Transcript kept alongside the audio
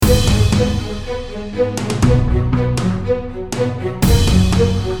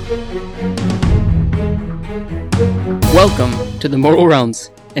Welcome to the Mortal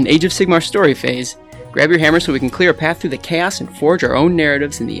Realms, an Age of Sigmar story phase. Grab your hammer so we can clear a path through the chaos and forge our own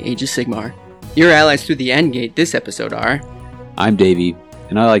narratives in the Age of Sigmar. Your allies through the Endgate this episode are... I'm Davey,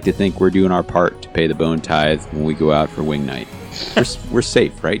 and I like to think we're doing our part to pay the bone tithe when we go out for Wing Night. We're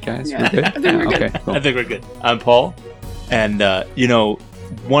safe, right, guys? Yeah, we're good? I think we're good. Okay, cool. I think we're good. I'm Paul, and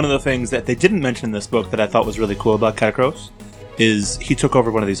one of the things that they didn't mention in this book that I thought was really cool about Katakros is he took over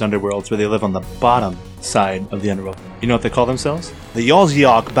one of these underworlds where they live on the bottom side of the underworld. You know what they call themselves? The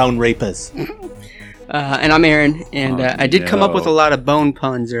Ossiarch Bonereapers. And I'm Aaron, and I did come up with a lot of bone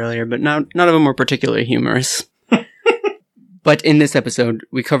puns earlier, but none of them were particularly humorous. But in this episode,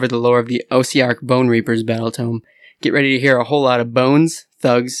 we cover the lore of the Ossiarch Bonereapers Battletome. Get ready to hear a whole lot of bones,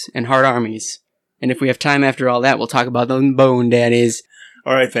 thugs, and hard armies. And if we have time after all that, we'll talk about those bone daddies.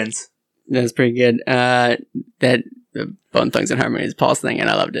 All right, Vince. That's pretty good. That Bone Thugs and Harmony is Paul's thing, and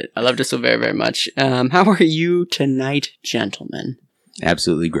I loved it. I loved it so very, very much. How are you tonight, gentlemen?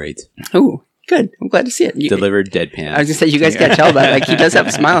 Absolutely great. Oh, good. I'm glad to see it. Delivered deadpan. I was going to say, you guys can't tell, but he does have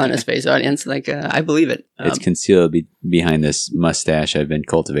a smile on his face, audience. I believe it. It's concealed behind this mustache I've been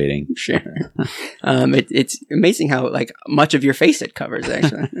cultivating. Sure. It's amazing how, much of your face it covers,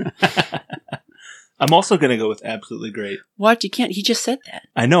 actually. I'm also going to go with absolutely great. What? You can't. He just said that.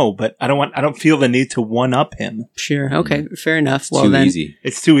 I know, but I don't feel the need to one-up him. Sure. Okay. Fair enough. It's too easy.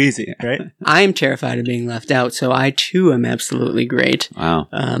 It's too easy, right? I'm terrified of being left out, so I too am absolutely great. Wow.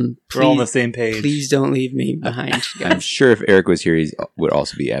 We're all on the same page. Please don't leave me behind, guys. I'm sure if Eric was here, he would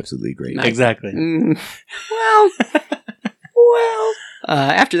also be absolutely great. Exactly. Well.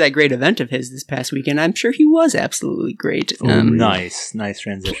 After that great event of his this past weekend, I'm sure he was absolutely great. Nice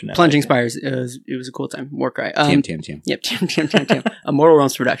transition. Plunging Spires, it was a cool time. Warcry. Tam. Yep, Tam. A Mortal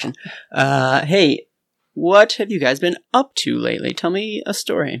Realms production. Hey, what have you guys been up to lately? Tell me a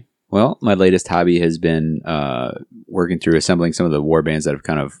story. Well, my latest hobby has been working through assembling some of the warbands that have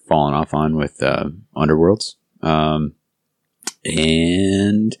kind of fallen off on with Underworlds.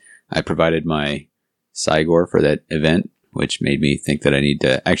 And I provided my Cygor for that event, which made me think that I need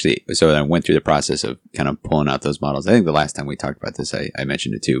to actually, so I went through the process of kind of pulling out those models. I think the last time we talked about this, I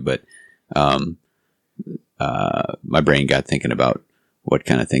mentioned it too, but my brain got thinking about what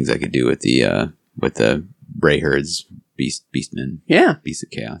kind of things I could do with the Bray Herds, Beastmen. Yeah. Beast of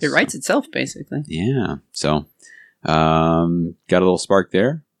Chaos. It writes itself, basically. Yeah. So, got a little spark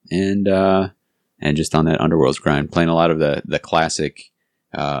there, and just on that Underworlds grind, playing a lot of the classic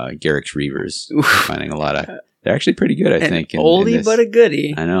Garrick's Reavers, finding a lot of... They're actually pretty good, I think. Oldie but a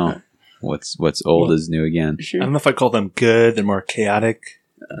goodie. I know. What's old is new again. Sure. I don't know if I call them good. They're more chaotic.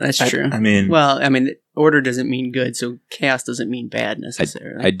 That's true. I mean, order doesn't mean good, so chaos doesn't mean bad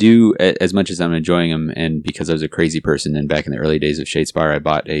necessarily. I do, as much as I'm enjoying them, and because I was a crazy person, and back in the early days of Shadespire, I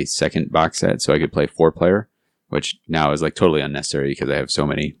bought a second box set so I could play 4-player, which now is totally unnecessary because I have so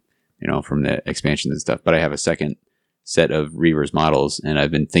many, from the expansions and stuff. But I have a second set of Reavers models, and I've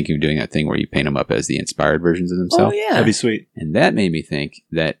been thinking of doing that thing where you paint them up as the inspired versions of themselves. Oh, yeah. That'd be sweet. And that made me think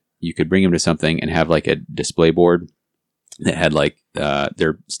that you could bring them to something and have a display board that had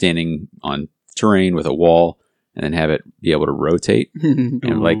they're standing on terrain with a wall, and then have it be able to rotate.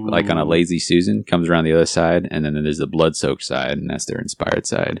 And like on a Lazy Susan, comes around the other side, and then there's the blood-soaked side, and that's their inspired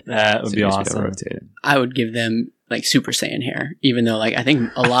side. That would be just awesome. Rotate it. I would give them Super Saiyan hair, even though I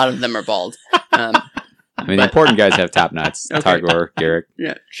think a lot of them are bald. The important guys have top knots. Okay. Targor, Garrick.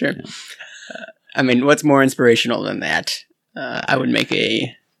 Yeah, sure. Yeah. What's more inspirational than that? I would make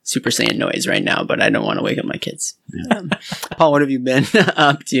a Super Saiyan noise right now, but I don't want to wake up my kids. Paul, what have you been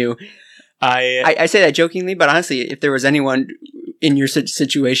up to? I say that jokingly, but honestly, if there was anyone in your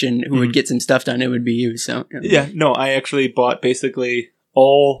situation who would get some stuff done, it would be you. So I actually bought basically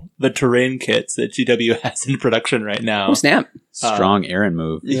all the terrain kits that GW has in production right now. Oh, snap. Strong Aaron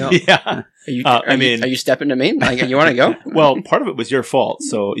move. Yeah. Are you stepping to me? You want to go? Well, part of it was your fault,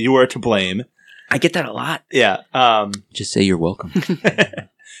 so you were to blame. I get that a lot. Yeah. Just say you're welcome.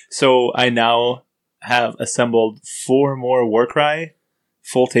 So I now have assembled 4 more Warcry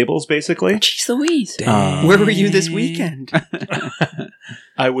full tables, basically. Jeez Louise. Where were you this weekend?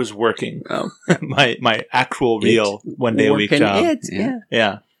 I was working. Oh. my actual real one-day-a-week job.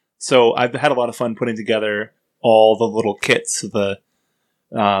 Yeah. So I've had a lot of fun putting together all the little kits, the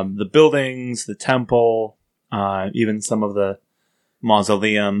buildings, the temple, even some of the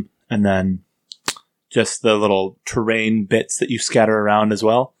mausoleum, and then just the little terrain bits that you scatter around as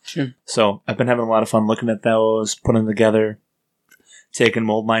well. Sure. So I've been having a lot of fun looking at those, putting them together. taking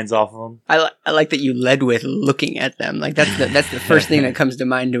mold lines off of them. I like that you led with looking at them. Like that's the first thing that comes to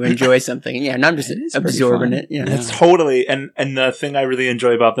mind to enjoy something. Yeah, and I'm just absorbing it. Yeah. It's totally, and the thing I really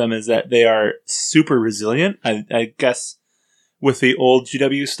enjoy about them is that they are super resilient. I guess with the old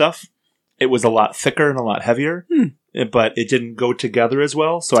GW stuff, it was a lot thicker and a lot heavier, but it didn't go together as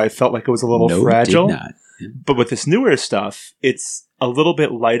well. So I felt like it was a little fragile. It did not. But with this newer stuff, it's a little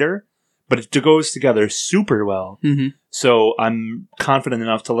bit lighter, but it goes together super well. Mm-hmm. So I'm confident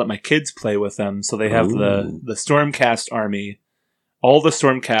enough to let my kids play with them. So they have the Stormcast army, all the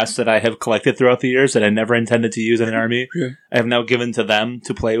Stormcasts that I have collected throughout the years that I never intended to use in an army, I have now given to them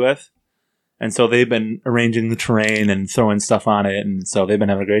to play with. And so they've been arranging the terrain and throwing stuff on it. And so they've been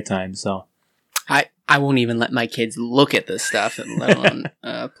having a great time. So I won't even let my kids look at this stuff, let alone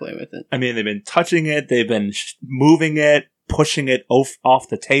play with it. I mean, they've been touching it. They've been moving it, pushing it off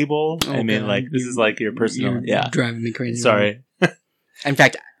the table. I mean, like, this is like your personal... You're driving me crazy. Sorry. In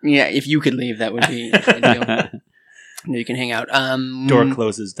fact, if you could leave, that would be ideal. You can hang out. Door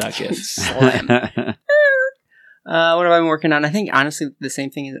closes, .gif. Slam. What have I been working on? I think, honestly, the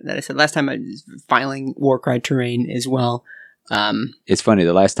same thing that I said last time. I was filing Warcry terrain as well. It's funny.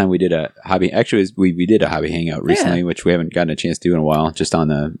 The last time we did a hobby, actually, we did a hobby hangout recently, which we haven't gotten a chance to do in a while, just on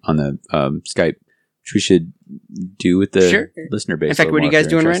the Skype, which we should do with the listener base. In fact, what are you guys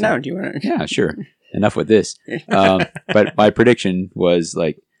doing right now? Do you want to? Yeah, sure. Enough with this. But my prediction was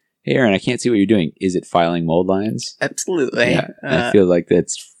like, hey, Aaron, I can't see what you're doing. Is it filing mold lines? Absolutely. Yeah, I feel like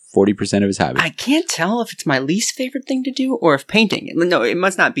that's 40% of his hobby. I can't tell if it's my least favorite thing to do or if painting. No, it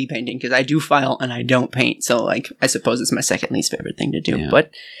must not be painting because I do file and I don't paint. So, like, I suppose it's my second least favorite thing to do. Yeah.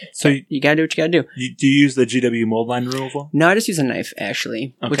 But so you gotta do what you gotta do. Do you use the GW mold line removal? No, I just use a knife,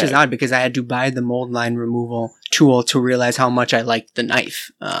 actually, which is odd because I had to buy the mold line removal tool to realize how much I liked the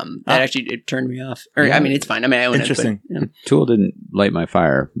knife. That actually it turned me off. I mean, it's fine. I mean, I own Interesting. it. But, the tool didn't light my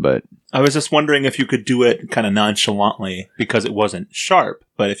fire, but I was just wondering if you could do it kind of nonchalantly because it wasn't sharp.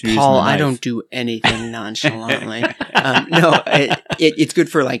 But if you're Paul, using the knife, I don't do anything nonchalantly. No, it's good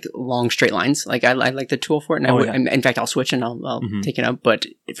for like long straight lines. Like I like the tool for it, and in fact, I'll switch and I'll take it out. But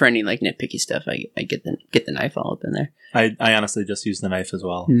for any like nitpicky stuff, I get the knife all up in there. I honestly just use the knife as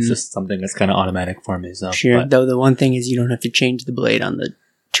well. It's just something that's kind of automatic for me. So sure. Though the one thing is you don't have to change the blade on the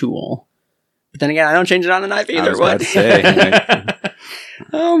tool. But then again, I don't change it on the knife either. I was about to say.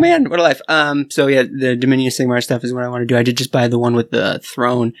 Oh man, what a life. So yeah, the Dominion Sigmar stuff is what I want to do. I did just buy the one with the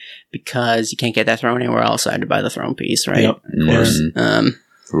throne because you can't get that throne anywhere else. So I had to buy the throne piece, right? Yep, of course.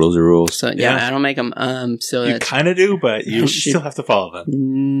 Rules are rules. So yeah, I don't make them. So you kind of do, but you still have to follow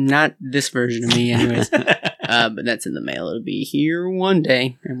them. Not this version of me, anyways. But that's in the mail. It'll be here one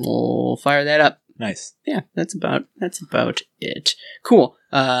day, and we'll fire that up. Nice. Yeah, that's about it. Cool.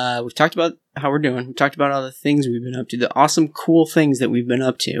 We've talked about how we're doing. We've talked about all the things we've been up to, the awesome, cool things that we've been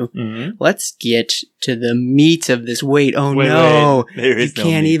up to. Mm-hmm. Let's get to the meat of this. Wait, no. There is you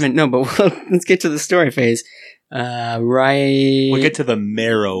can't even. No, but let's get to the story phase. Right. We'll get to the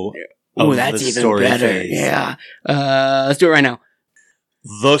marrow of that's the even story better. phase. Yeah. Let's do it right now.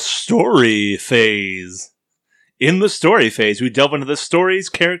 The story phase. In the story phase, we delve into the stories,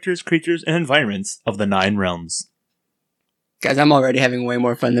 characters, creatures, and environments of the 9 realms. Guys, I'm already having way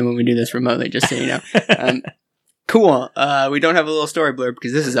more fun than when we do this remotely, just so you know. Cool. We don't have a little story blurb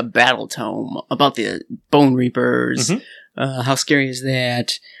because this is a Battletome about the Bonereapers. Mm-hmm. How scary is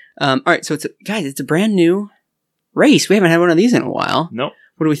that? All right, so it's a brand new race. We haven't had one of these in a while. Nope.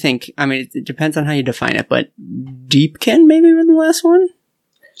 What do we think? I mean, it depends on how you define it, but Deepkin maybe were the last one?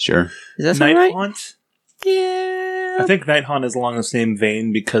 Sure. Is that sound right? Nighthaunt? Yeah. I think Nighthaunt is along the same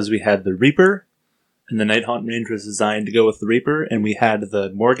vein because we had the Reaper, and the Nighthaunt range was designed to go with the Reaper, and we had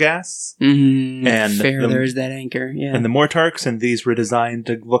the Morghasts. Mm-hmm. And there's that anchor, yeah. And the Mortarks, and these were designed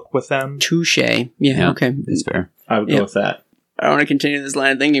to look with them. Touche. Yeah, okay. That's fair. I would go with that. I don't want to continue this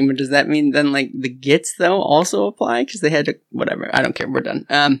line of thinking, but does that mean then, like, the Gits, though, also apply? Because they had to... Whatever. I don't care. We're done.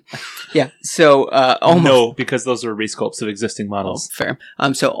 Yeah, so... almost... No, because those are resculpts of existing models. Oh,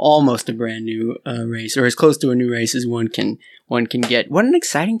 fair. So almost a brand new race, or as close to a new race as one can get. What an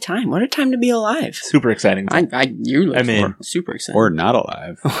exciting time. What a time to be alive. Super exciting time. Super exciting. Or not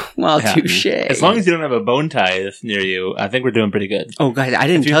alive. Well, touche. As long as you don't have a bone tithe near you, I think we're doing pretty good. Oh, guys, I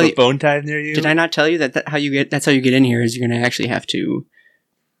didn't tell you. If you have a bone tithe near you? Did I not tell you that's how you get in here is you're going to actually have to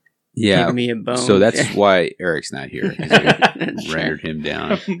give me a bone. So that's why Eric's not here. Rendered him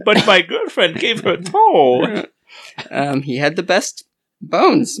down. But my girlfriend gave her a toe. He had the best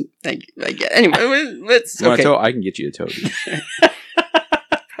bones. Anyway, let's... Okay. Toe? I can get you a toe.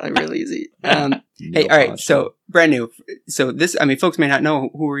 Probably real easy. Hey, all right, so brand new. So this, folks may not know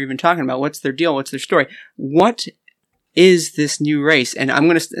who we're even talking about. What's their deal? What's their story? What is this new race. And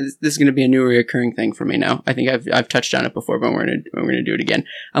this is gonna be a new recurring thing for me now. I think I've touched on it before, but we're gonna do it again.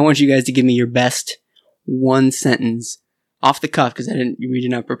 I want you guys to give me your best one sentence off the cuff, because we did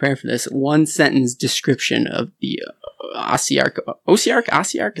not prepare for this. One sentence description of the Ossiarch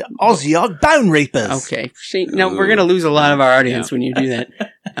Bonereapers. Okay, see, now we're gonna lose a lot of our audience when you do that.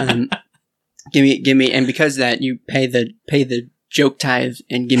 Give me, and because that you pay the joke tithe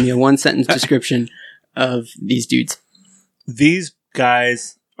and give me a one sentence description of these dudes. These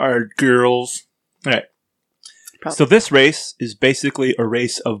guys are girls. All right. Probably. So this race is basically a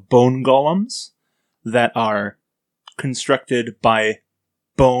race of bone golems that are constructed by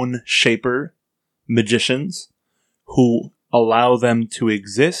bone shaper magicians who allow them to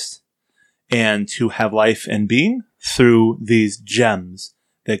exist and to have life and being through these gems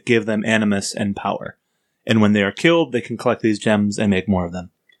that give them animus and power. And when they are killed, they can collect these gems and make more of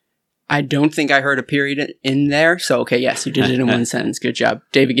them. I don't think I heard a period in there. So, okay, yes, you did it in one sentence. Good job.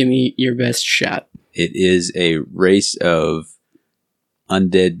 David, give me your best shot. It is a race of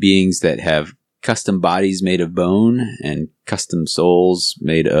undead beings that have custom bodies made of bone and custom souls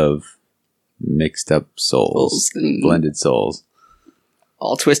made of mixed up souls, blended souls.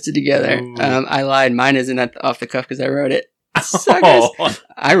 All twisted together. I lied. Mine isn't off the cuff because I wrote it. So, guys,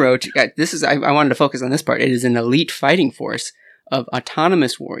 I wrote, I wanted to focus on this part. It is an elite fighting force of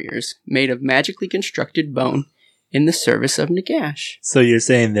autonomous warriors made of magically constructed bone in the service of Nagash. So you're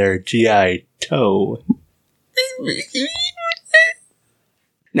saying they're G.I. Toe.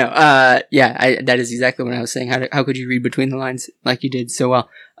 No, that is exactly what I was saying. How could you read between the lines like you did so well?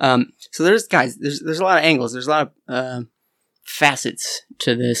 So there's a lot of angles. There's a lot of facets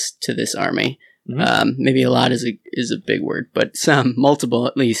to this army. Mm-hmm. Maybe a lot is a big word, but multiple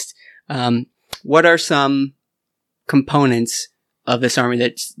at least. What are some components of this army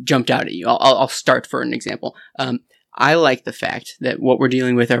that jumped out at you? I'll start for an example. I like the fact that what we're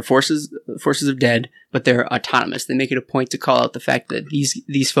dealing with are forces of dead, but they're autonomous. They make it a point to call out the fact that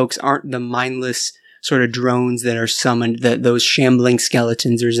these folks aren't the mindless sort of drones that are summoned, those shambling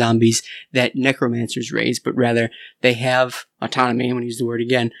skeletons or zombies that necromancers raise, but rather they have autonomy. I'm going to use the word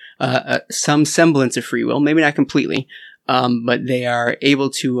again, some semblance of free will, maybe not completely, but they are able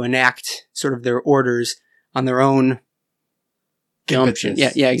to enact sort of their orders on their own gumption.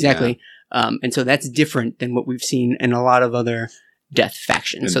 Yeah, exactly. Yeah. And so that's different than what we've seen in a lot of other death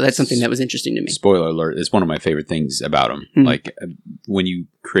factions. And so that's something that was interesting to me. Spoiler alert, it's one of my favorite things about them. Mm-hmm. Like when you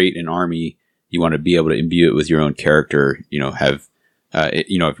create an army, you want to be able to imbue it with your own character,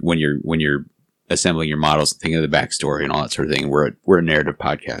 when you're assembling your models and thinking of the backstory and all that sort of thing. We're a narrative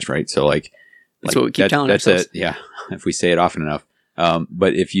podcast, right? So that's what we keep telling ourselves. Yeah. If we say it often enough.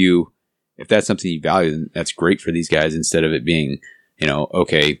 But if that's something you value, then that's great for these guys instead of it being,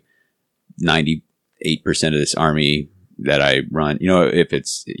 98% of this army that I run, if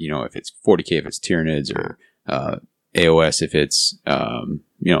it's 40K, if it's Tyranids or, AOS, if it's,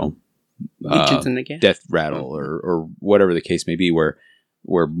 Death Rattle or whatever the case may be, where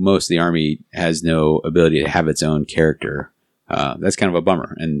most of the army has no ability to have its own character. That's kind of a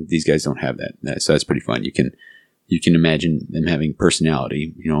bummer, and these guys don't have that. So that's pretty fun. You can imagine them having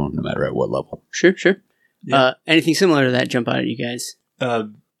personality, no matter at what level. Sure. Yeah. Anything similar to that jump out at you guys?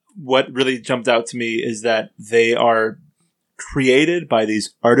 What really jumped out to me is that they are created by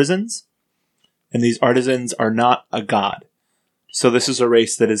these artisans, and these artisans are not a god. So this is a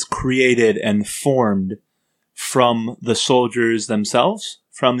race that is created and formed from the soldiers themselves,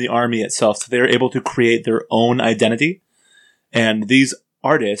 from the army itself. So they're able to create their own identity. And these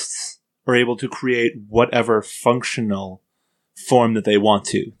artists are able to create whatever functional form that they want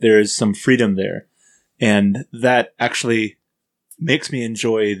to. There is some freedom there. And that actually makes me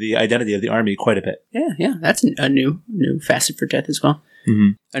enjoy the identity of the army quite a bit. Yeah. That's a new facet for Death as well. Mm-hmm.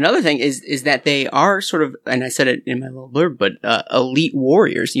 Another thing is that they are sort of, and I said it in my little blurb, but elite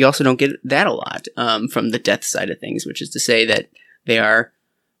warriors. You also don't get that a lot from the Death side of things, which is to say that they are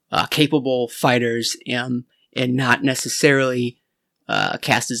capable fighters and not necessarily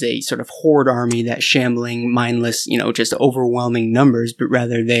cast as a sort of horde army, that shambling, mindless, just overwhelming numbers, but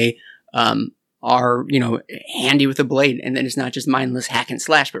rather they are, handy with a blade, and then it's not just mindless hack and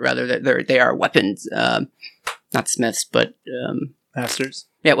slash, but rather they are weapons, not smiths, but masters.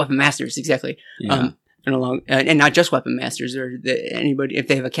 Yeah, weapon masters, exactly. Yeah. And not just weapon masters, or anybody. If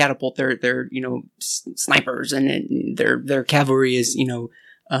they have a catapult, they're snipers, and their cavalry is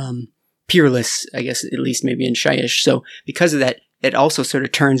peerless. I guess at least maybe in Shyish. So because of that, it also sort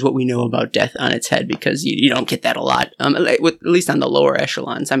of turns what we know about Death on its head, because you don't get that a lot, at least on the lower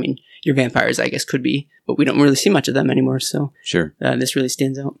echelons. I mean, your vampires, I guess, could be, but we don't really see much of them anymore. So sure, this really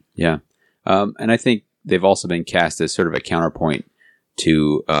stands out. Yeah, and I think they've also been cast as sort of a counterpoint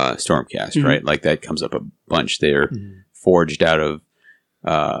to Stormcast, right? Like that comes up a bunch. They're forged out of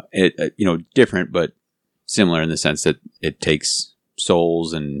different but similar in the sense that it takes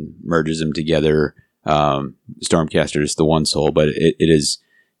souls and merges them together. Stormcaster is the one soul, but it is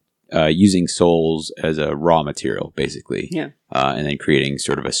using souls as a raw material, basically. Yeah. And then creating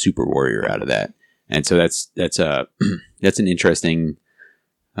sort of a super warrior out of that. And so that's an interesting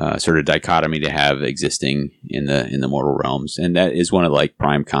sort of dichotomy to have existing in the mortal realms, and that is one of like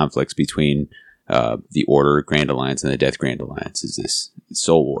prime conflicts between the Order Grand Alliance and the Death Grand Alliance. Is this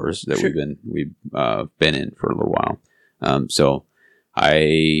soul wars that we've been in for a little while. So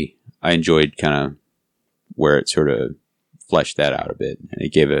I enjoyed kind of where it sort of fleshed that out a bit, and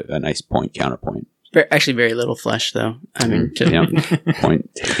it gave it a nice counterpoint. Actually, very little flesh, though. I mean,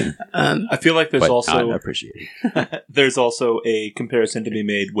 point taken. I feel like there's also appreciated. There's also a comparison to be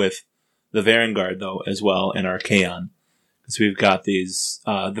made with the Varangard, though, as well in Archaon, because we've got these.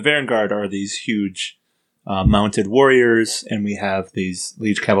 The Varangard are these huge mounted warriors, and we have these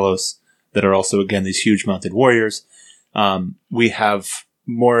Liege Cavalos that are also again these huge mounted warriors. We have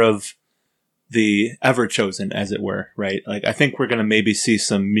more of the Ever-Chosen, as it were, right? Like I think we're going to maybe see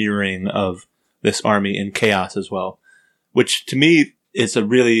some mirroring of this army in Chaos as well, which to me is a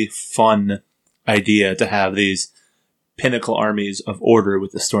really fun idea to have these pinnacle armies of Order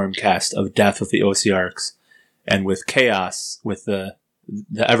with the Stormcast, of Death with the Ossiarchs, and with Chaos with the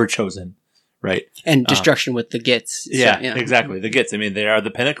Ever-Chosen, right? And Destruction with the Gits. Yeah, exactly. The Gits. I mean, they are the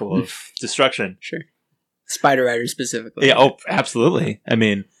pinnacle of destruction. Sure. Spider Riders specifically. Yeah, oh, absolutely. I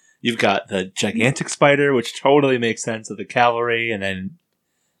mean, you've got the gigantic spider, which totally makes sense of the cavalry, and then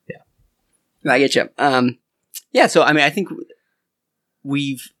I get you. So I mean, I think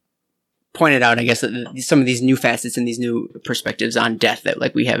we've pointed out, I guess, that some of these new facets and these new perspectives on death that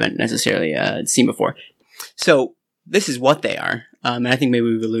like we haven't necessarily seen before. So this is what they are, and I think maybe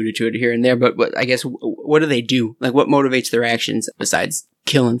we've alluded to it here and there. But I guess what do they do? Like, what motivates their actions besides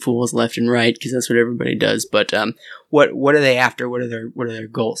killing fools left and right? Because that's what everybody does. But what are they after? What are their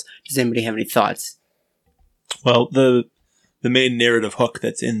goals? Does anybody have any thoughts? Well, the main narrative hook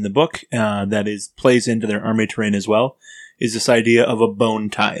that's in the book that plays into their army terrain as well is this idea of a bone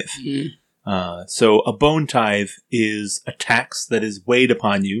tithe. So a bone tithe is a tax that is weighed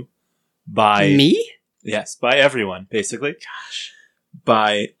upon you by... Me? Yes, by everyone, basically. Gosh.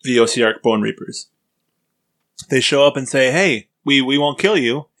 By the Ossiarch Bonereapers. They show up and say, hey, we won't kill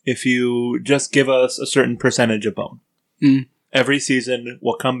you if you just give us a certain percentage of bone. Every season,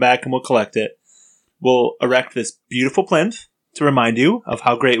 we'll come back and we'll collect it. We'll erect this beautiful plinth to remind you of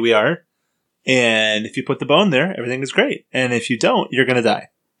how great we are. And if you put the bone there, everything is great. And if you don't, you're going to die.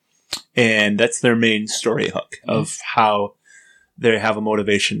 And that's their main story hook of how they have a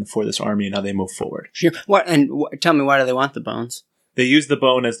motivation for this army and how they move forward. Sure. Tell me, why do they want the bones? They use the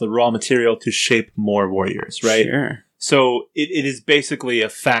bone as the raw material to shape more warriors, right? Sure. So it is basically a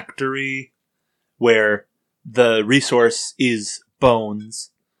factory where the resource is bones.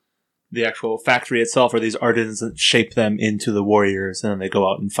 The actual factory itself are these artisans that shape them into the warriors, and then they go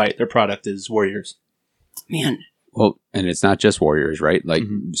out and fight. Their product is warriors. Man. Well, and it's not just warriors, right? Like,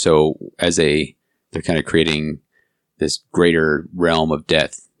 so they're kind of creating this greater realm of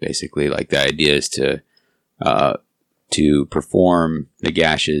death, basically. Like the idea is to perform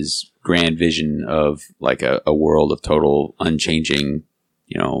Nagash's grand vision of like a world of total unchanging,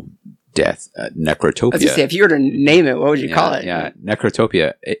 death, necrotopia. I was gonna say, if you were to name it, what would you call it? Yeah,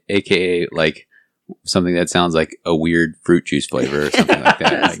 necrotopia, aka like something that sounds like a weird fruit juice flavor or something like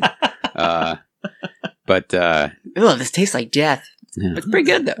that. This tastes like death. Yeah. It's pretty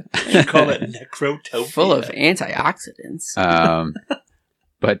good though. You call it necrotopia. Full of antioxidants.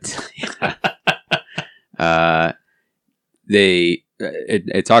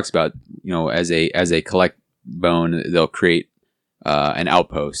 It talks about, as a collect bone, they'll create an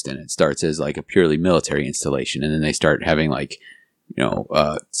outpost, and it starts as like a purely military installation, and then they start having like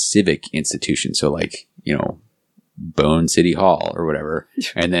civic institutions, so like Bone City Hall or whatever,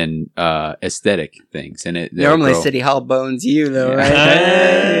 and then aesthetic things, and it normally City Hall bones you though,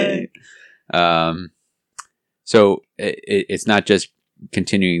 right? So it's not just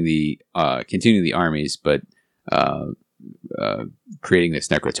continuing the armies, but creating this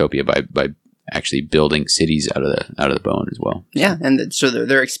necrotopia by actually building cities out of the bone as well. Yeah, and so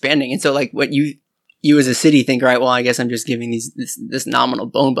they're expanding, and so like what you as a city think, right? Well, I guess I'm just giving this nominal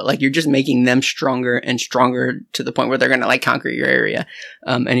bone, but like you're just making them stronger and stronger to the point where they're gonna like conquer your area.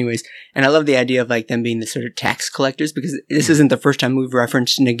 Anyways, and I love the idea of like them being the sort of tax collectors, because this isn't the first time we've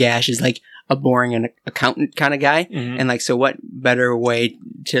referenced Nagash as like a boring and accountant kind of guy. Mhm. And like, so what better way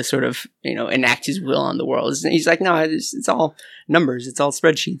to sort of, enact his will on the world? He's like, no, it's all numbers. It's all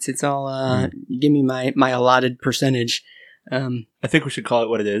spreadsheets. It's all, give me my allotted percentage. I think we should call it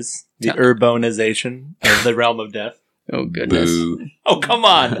what it is. The urbanization of the realm of death. Oh, goodness. Boo. Oh, come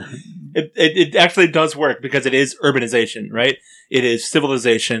on. It actually does work because it is urbanization, right? It is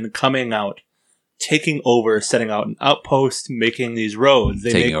civilization coming out, taking over, setting out an outpost, making these roads.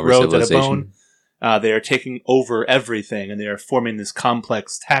 They Taking make over roads out of civilization. bone. They are taking over everything, and they are forming this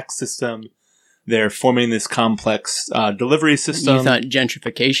complex tax system. They're forming this complex delivery system. You thought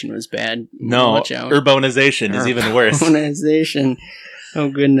gentrification was bad. No, Watch out. urbanization is even worse. Urbanization. Oh,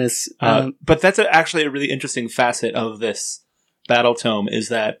 goodness. But that's actually a really interesting facet of this Battletome is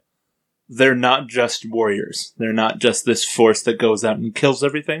that they're not just warriors. They're not just this force that goes out and kills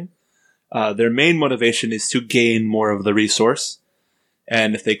everything. Their main motivation is to gain more of the resource.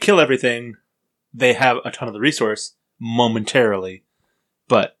 And if they kill everything, they have a ton of the resource momentarily.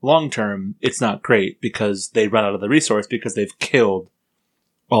 But long term, it's not great because they run out of the resource because they've killed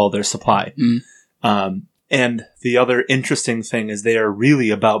all their supply. And the other interesting thing is they are really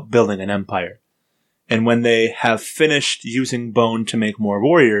about building an empire. And when they have finished using bone to make more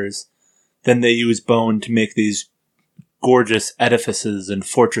warriors, then they use bone to make these gorgeous edifices and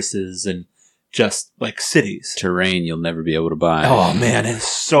fortresses and just like cities. Terrain you'll never be able to buy. Oh man, it's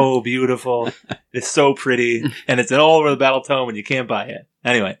so beautiful. It's so pretty. And it's all over the Battletome and you can't buy it.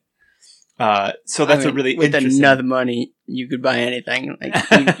 Anyway. So that's a really with interesting... enough money, you could buy anything.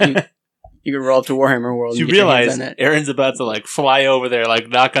 Like you could roll up to Warhammer World. You and get your hands realize on it. Aaron's about to like fly over there, like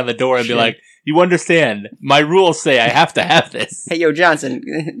knock on the door and Shit. be like, you understand, my rules say I have to have this. Hey, yo,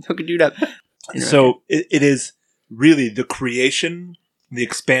 Johnson, hook a dude up. So it is really the creation, the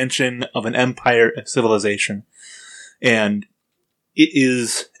expansion of an empire of civilization. And it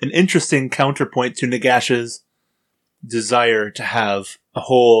is an interesting counterpoint to Nagash's desire to have a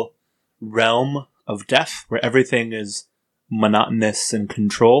whole realm of death where everything is monotonous and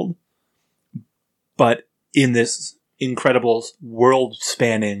controlled. But in this incredible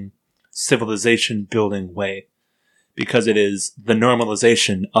world-spanning civilization-building way. Because it is the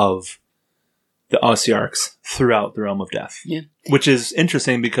normalization of the Ossiarchs throughout the Realm of Death. Yeah. Which is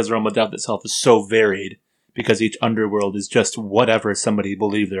interesting because the Realm of Death itself is so varied because each underworld is just whatever somebody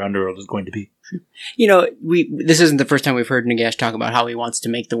believed their underworld is going to be. This isn't the first time we've heard Nagash talk about how he wants to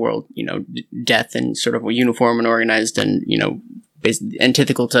make the world, death and sort of uniform and organized and,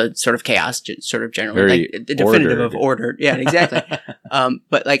 antithetical to sort of chaos, sort of generally. Very like the definitive ordered. of order. Yeah, exactly.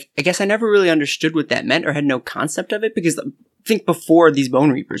 But like, I guess I never really understood what that meant or had no concept of it because I think before these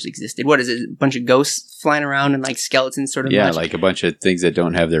Bonereapers existed, what is it? A bunch of ghosts flying around and like skeletons sort of. Yeah, much? like a bunch of things that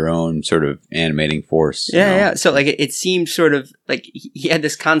don't have their own sort of animating force. Yeah, yeah. So like it seemed sort of like he had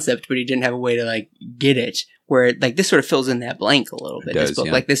this concept, but he didn't have a way to like get it. Where like this sort of fills in that blank a little bit. Does, this book,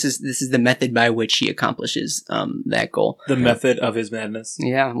 yeah. like this is the method by which he accomplishes that goal. The method of his madness.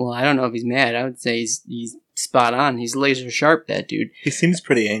 Yeah. Well, I don't know if he's mad. I would say he's spot on. He's laser sharp. That dude. He seems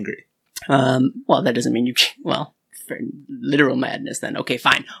pretty angry. Well, that doesn't mean you. Well, for literal madness. Then okay,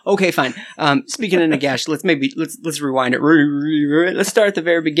 fine. Speaking of Nagash, let's rewind it. Let's start at the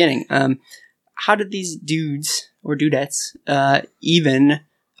very beginning. How did these dudes or dudettes even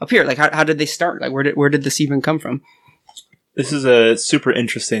appear? Like, how did they start? Like, where did this even come from? This is a super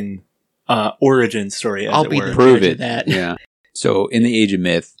interesting origin story, as I'll it be were. the Prove judge of it. that. Yeah. So in the Age of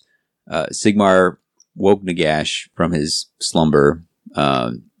Myth, Sigmar woke Nagash from his slumber,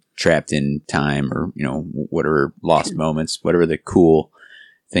 trapped in time or, whatever lost moments, whatever the cool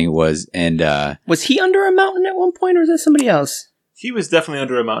thing was. And Was he under a mountain at one point, or was that somebody else? He was definitely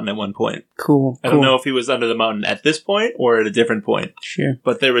under a mountain at one point. Cool. I don't know if he was under the mountain at this point or at a different point, Sure.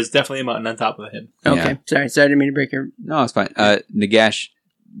 but there was definitely a mountain on top of him. Okay. Yeah. Sorry, I didn't mean to break your. no, it's fine. Nagash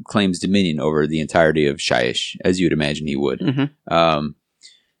claims dominion over the entirety of Shyish, as you'd imagine he would. Mm-hmm.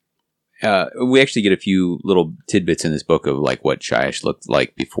 We actually get a few little tidbits in this book of like what Shyish looked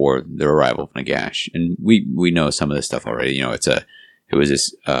like before the arrival of Nagash, and we know some of this stuff already. It was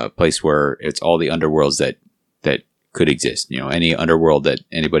this place where it's all the underworlds that could exist. Any underworld that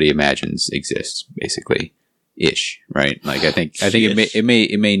anybody imagines exists, basically, ish. Right? Like I think it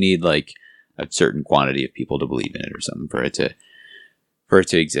may need like a certain quantity of people to believe in it or something for it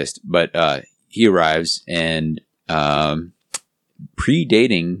to exist. But he arrives and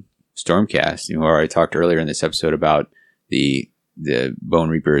predating Stormcast, where I talked earlier in this episode about the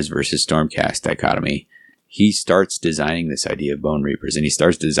Bonereapers versus Stormcast dichotomy. He starts designing this idea of Bonereapers, and he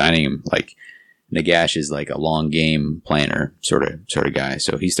starts designing them like Nagash is like a long game planner sort of guy.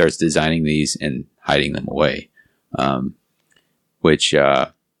 So he starts designing these and hiding them away, which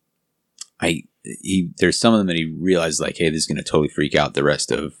there's some of them that he realized like, hey, this is going to totally freak out the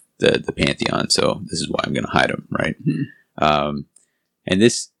rest of the Pantheon, so this is why I'm going to hide them, right? Mm-hmm. And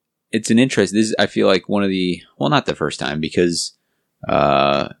it's an interest. This is, I feel like one of the, well, not the first time, because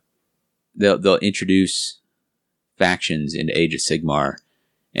they'll introduce factions into Age of Sigmar,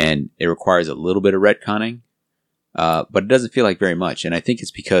 and it requires a little bit of retconning, but it doesn't feel like very much. And I think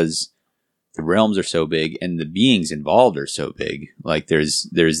it's because the realms are so big and the beings involved are so big. Like there's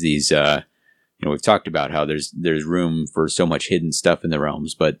these, we've talked about how there's room for so much hidden stuff in the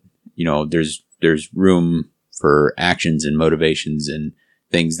realms, but there's room for actions and motivations and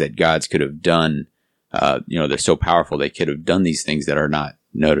things that gods could have done. They're so powerful they could have done these things that are not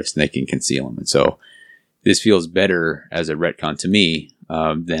noticed, and they can conceal them. And so this feels better as a retcon to me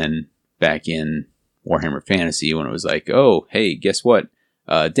than back in Warhammer Fantasy when it was like, oh, hey, guess what?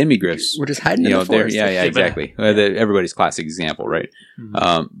 Demigryphs. We're just hiding in the forest. Yeah, exactly. Everybody's classic example, right?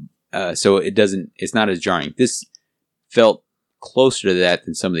 Mm-hmm. So it's not as jarring. This felt closer to that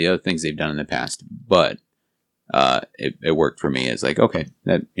than some of the other things they've done in the past, but it worked for me. It's like, okay,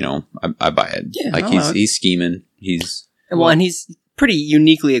 that I buy it. Yeah, like he's scheming. And he's pretty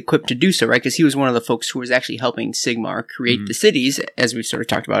uniquely equipped to do so, right? Because he was one of the folks who was actually helping Sigmar create the cities, as we've sort of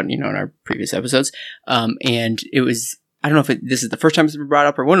talked about, in our previous episodes. And it was, I don't know if this is the first time it's been brought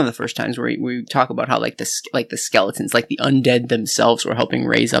up or one of the first times where we talk about how like the skeletons, like the undead themselves, were helping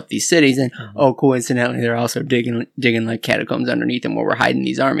raise up these cities, and coincidentally, they're also digging like catacombs underneath them where we're hiding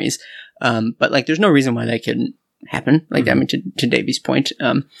these armies. But like, there's no reason why that couldn't happen. Like, I mean, to Davey's point,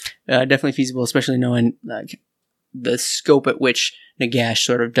 definitely feasible, especially knowing like the scope at which Nagash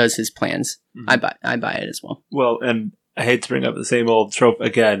sort of does his plans. Mm-hmm. I buy it as well. Well, and I hate to bring up the same old trope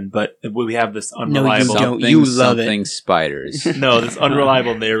again, but we have this unreliable... No, you don't. You love it. Spiders. No, this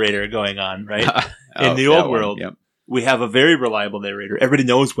unreliable narrator going on, right? In the old world, we have a very reliable narrator. Everybody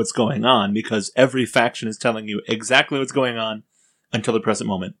knows what's going on because every faction is telling you exactly what's going on until the present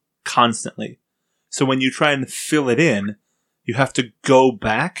moment, constantly. So when you try and fill it in, you have to go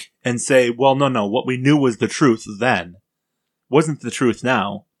back and say, well, no, what we knew was the truth then wasn't the truth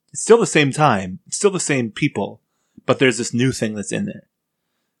now. It's still the same time. It's still the same people. But there's this new thing that's in there.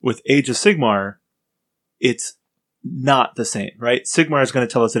 With Age of Sigmar, it's not the same, right? Sigmar is going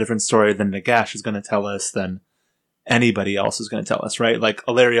to tell us a different story than Nagash is going to tell us, than anybody else is going to tell us, right? Like,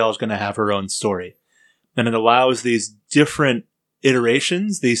 Alarielle is going to have her own story. And it allows these different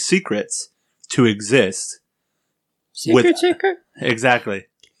iterations, these secrets, to exist. Secret? Exactly.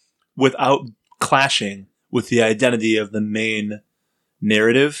 Without clashing with the identity of the main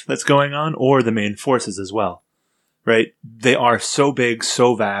narrative that's going on, or the main forces as well. Right? They are so big,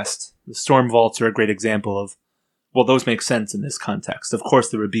 so vast. The Storm Vaults are a great example of, well, those make sense in this context. Of course,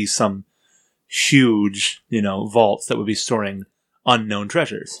 there would be some huge, vaults that would be storing unknown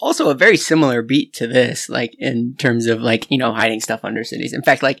treasures. Also, a very similar beat to this, like, in terms of, like, hiding stuff under cities. In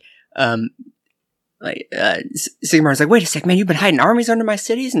fact, Sigmar's like, wait a sec, man, you've been hiding armies under my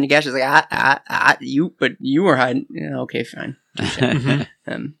cities? And Nagash is like, you were hiding. Okay, fine.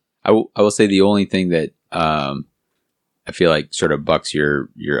 I will say the only thing that, I feel like sort of bucks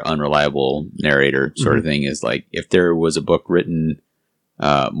your unreliable narrator sort of thing is like, if there was a book written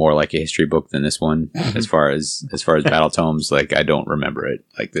more like a history book than this one, as far as Battletomes, like, I don't remember it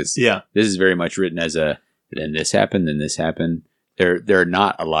like this. Yeah, this is very much written as then this happened, then this happened. There are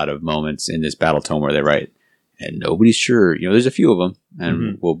not a lot of moments in this Battletome where they write, and nobody's sure. There's a few of them,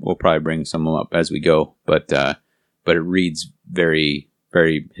 and we'll probably bring some of them up as we go. But it reads very,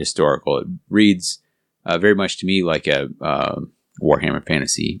 very historical. It reads very much to me like a Warhammer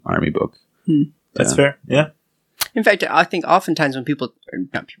Fantasy army book. That's fair. Yeah. In fact, I think oftentimes when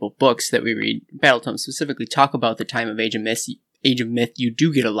books that we read, Battletome specifically, talk about the time of Age of Myth, you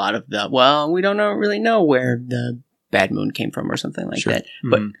do get a lot of we don't really know where the Bad Moon came from or something like that.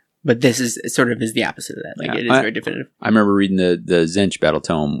 But this is sort of the opposite of that. Like, it is very definitive. I remember reading the Tzeentch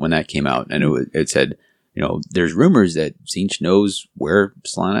Battletome when that came out, and it said, there's rumors that Tzeentch knows where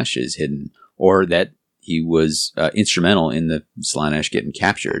Slaanesh is hidden, or that he was instrumental in the Slaanesh getting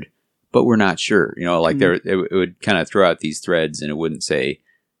captured, but we're not sure. It would kind of throw out these threads, and it wouldn't say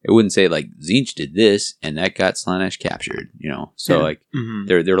like Tzeentch did this and that got Slaanesh captured. So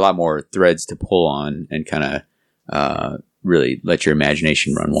there are a lot more threads to pull on and kind of really let your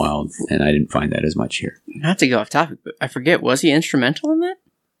imagination run wild, and I didn't find that as much here. Not to go off topic, but I forget, was he instrumental in that?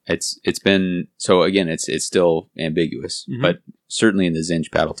 It's been, so again, it's still ambiguous, but certainly in the Tzeentch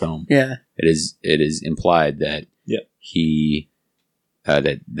Battletome, it is implied that he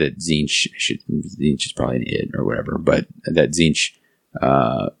that Tzeentch is probably an id or whatever, but that Tzeentch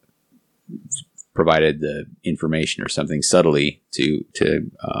provided the information or something subtly to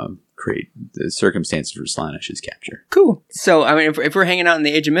create the circumstances for Slaanesh's capture. Cool. So, I mean, if we're hanging out in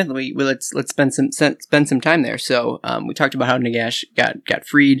the Age of Myth, let's spend some time there. So, we talked about how Nagash got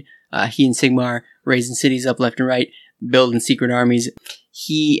freed. He and Sigmar raising cities up left and right, building secret armies.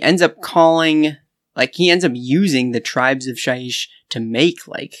 He ends up using the tribes of Shyish to make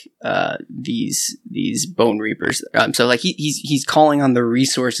these Bonereapers. So like he's calling on the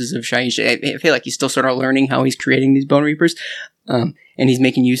resources of Shyish. I feel like he's still sort of learning how he's creating these Bonereapers, and he's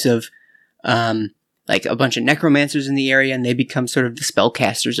making use of like a bunch of necromancers in the area, and they become sort of the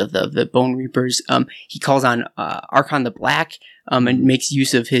spellcasters of the Bonereapers. He calls on Archon the Black, and makes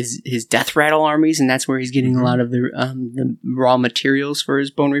use of his Death Rattle armies, and that's where he's getting a lot of the raw materials for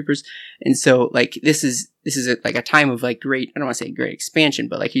his Bonereapers. And so, like, this is a time of like great, I don't want to say great expansion,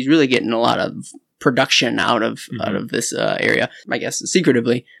 but like he's really getting a lot of production out of this area, I guess,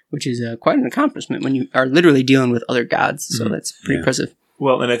 secretively, which is quite an accomplishment when you are literally dealing with other gods. So that's pretty impressive.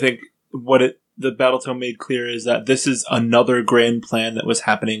 Well, and I think the Battletome made clear is that this is another grand plan that was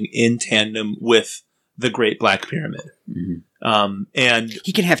happening in tandem with the Great Black Pyramid. And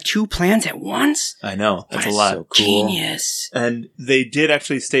he can have two plans at once? I know. That's a lot. So cool. Genius. And they did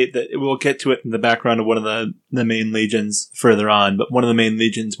actually state that, we'll get to it in the background of one of the main legions further on, but one of the main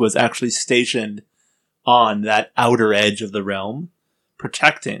legions was actually stationed on that outer edge of the realm,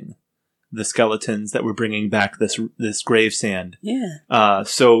 protecting the skeletons that were bringing back this grave sand. Yeah.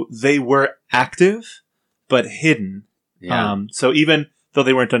 So they were active, but hidden. Yeah. So even though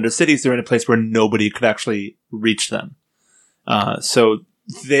they weren't under cities, they're in a place where nobody could actually reach them. So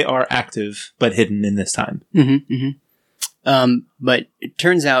they are active, but hidden in this time. But it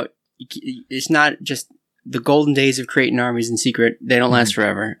turns out it's not just the golden days of creating armies in secret. They don't last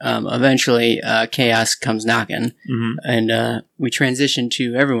forever. Eventually, chaos comes knocking, and we transition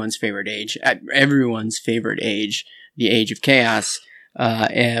to everyone's favorite age, the Age of Chaos.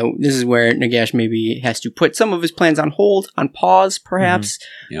 And this is where Nagash maybe has to put some of his plans on hold, on pause, perhaps,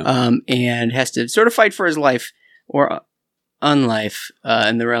 and has to sort of fight for his life or unlife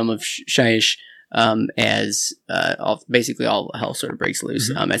in the realm of Shyish, as basically all hell sort of breaks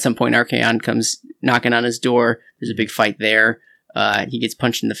loose. At some point, Archaon comes knocking on his door. There's a big fight there. He gets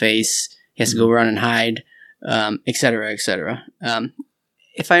punched in the face. He has to go run and hide, etc., etc.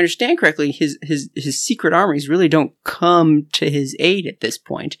 If I understand correctly, his secret armies really don't come to his aid at this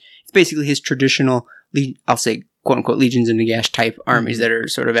point. It's basically his traditional, I'll say, quote unquote, Legions of Nagash type armies that are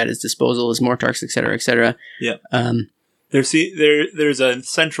sort of at his disposal as Mortarchs, etc., etc. Yeah. There's a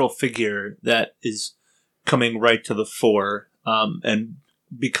central figure that is coming right to the fore, and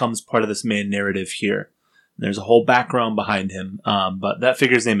becomes part of this main narrative here. There's a whole background behind him, but that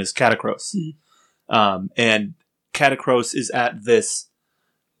figure's name is Catacross. And Catacross is at this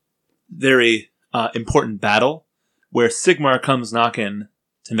very important battle where Sigmar comes knocking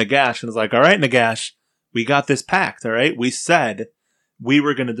to Nagash and is like, all right, Nagash, we got this pact, all right? We said we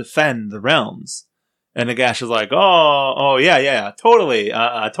were going to defend the realms. And Nagash is like, oh, yeah, totally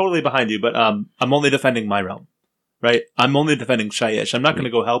behind you, but I'm only defending my realm, right? I'm only defending Shyish. I'm not going to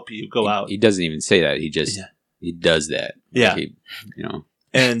go help you go out. He doesn't even say that. He just he does that. Yeah. Like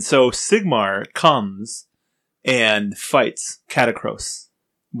And so Sigmar comes and fights Catacross,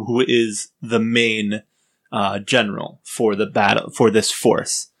 who is the main general for the battle, for this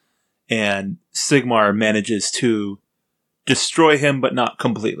force. And Sigmar manages to destroy him, but not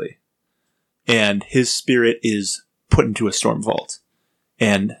completely. And his spirit is put into a storm vault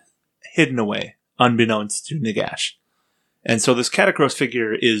and hidden away, unbeknownst to Nagash. And so this Catacross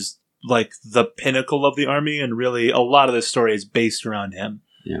figure is like the pinnacle of the army, and really a lot of this story is based around him.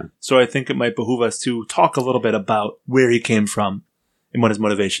 Yeah. So I think it might behoove us to talk a little bit about where he came from and what his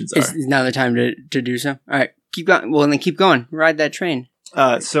motivations are. Is now the time to do so? All right, keep going. Well, then keep going. Ride that train.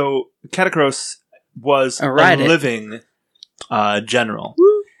 So Catacross was a living general.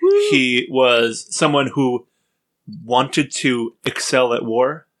 He was someone who wanted to excel at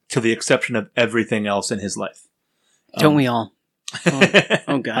war to the exception of everything else in his life. Don't we all?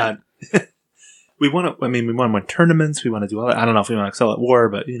 Oh God. We want to win tournaments. We want to do all that. I don't know if we want to excel at war,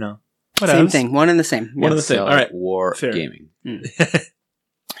 but whatever. Same thing. One and the same. One and the same. All right. War Fair. gaming.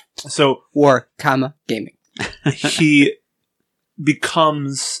 So war, gaming. He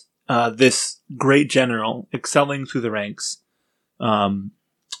becomes this great general, excelling through the ranks.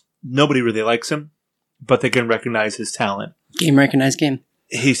 Nobody really likes him, but they can recognize his talent. Game recognized game.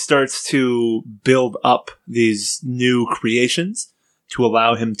 He starts to build up these new creations to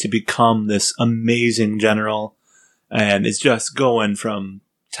allow him to become this amazing general, and is just going from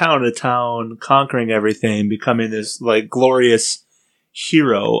town to town, conquering everything, becoming this like glorious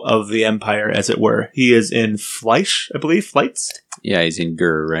hero of the empire, as it were. He is in Fleisch, I believe. Flights? Yeah, he's in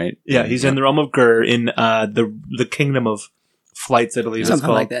Gur, right? Yeah, he's in the realm of Gur in the kingdom of flights, I believe Something it's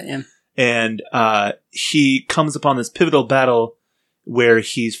called. like that, yeah. And he comes upon this pivotal battle where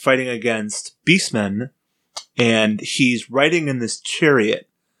he's fighting against beastmen, and he's riding in this chariot.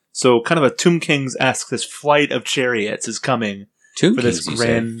 So kind of a Tomb Kings-esque, this flight of chariots is coming Tomb for Kings,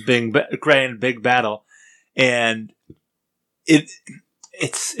 this grand big battle. And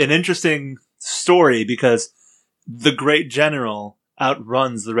it's an interesting story because the great general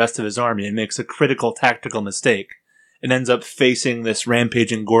outruns the rest of his army and makes a critical tactical mistake and ends up facing this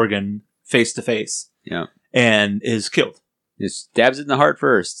rampaging Gorgon face to face. Yeah. And is killed. He stabs it in the heart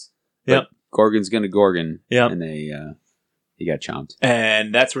first. Yep. Gorgon's gonna Gorgon. Yep. And he got chomped.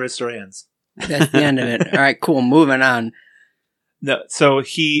 And that's where his story ends. That's the end of it. All right, cool. Moving on. No, so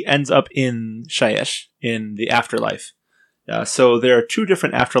he ends up in Shyish, in the afterlife. So there are two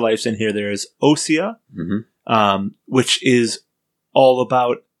different afterlives in here. There's Ossia, which is all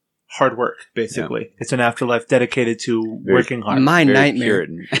about hard work, basically. Yeah. It's an afterlife dedicated to working hard. My nightmare.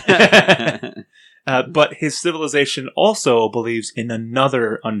 But his civilization also believes in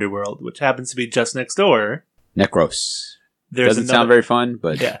another underworld, which happens to be just next door. Necros. Doesn't sound very fun,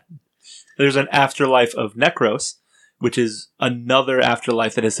 but... Yeah. There's an afterlife of Necros, which is another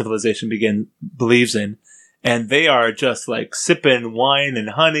afterlife that his civilization believes in. And they are just like sipping wine and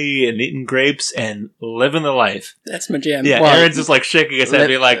honey and eating grapes and living the life. That's my jam. Yeah, well, Aaron's just like shaking his head,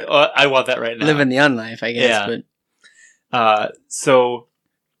 being like, "Oh, I want that right now." Living the unlife, I guess. Yeah. But so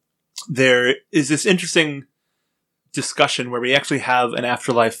there is this interesting discussion where we actually have an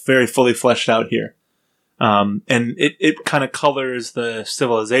afterlife very fully fleshed out here, and it kind of colors the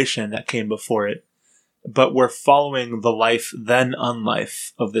civilization that came before it. But we're following the life then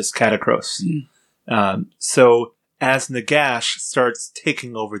unlife of this Catacross. So as Nagash starts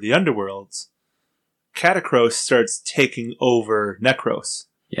taking over the underworlds, Catacross starts taking over Necros.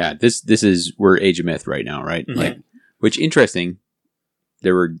 Yeah, we're Age of Myth right now, right? Mm-hmm. Like, which interesting.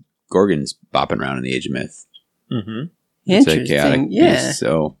 There were Gorgons bopping around in the Age of Myth. Mm-hmm. Interesting, yeah. Beast,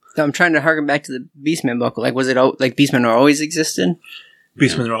 so I'm trying to harken back to the Beastmen book. Like, was it like Beastmen always existed?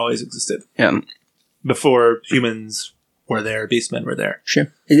 Beastmen always existed. Yeah. Before humans were there, beastmen were there.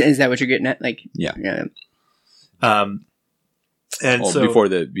 Sure. Is that what you're getting at? Like, yeah. And so before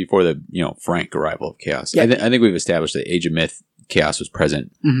the frank arrival of chaos, I think we've established that Age of Myth chaos was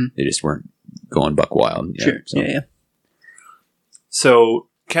present. Mm-hmm. They just weren't going buck wild. Sure. So. Yeah. So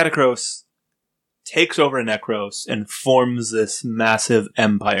Catacross takes over Necros and forms this massive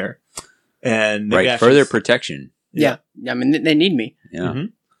empire. And further protection. Yeah. I mean, they need me. Yeah. Mm-hmm.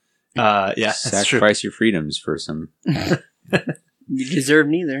 Sacrifice your freedoms for some. You deserve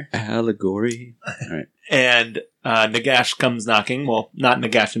neither. Allegory. All right. And Nagash comes knocking. Well, not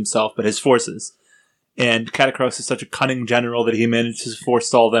Nagash himself, but his forces. And Catacross is such a cunning general that he manages to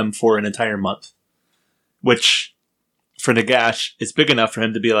forestall them for an entire month. Which, for Nagash, is big enough for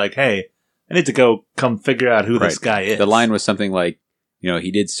him to be like, hey, I need to come figure out who this guy is. The line was something like,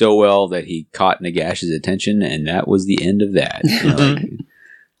 he did so well that he caught Nagash's attention, and that was the end of that.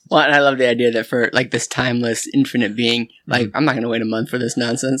 Well, and I love the idea that for like this timeless, infinite being, like, I'm not going to wait a month for this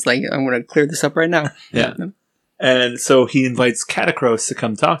nonsense. Like, I'm going to clear this up right now. Yeah. And so he invites Catacross to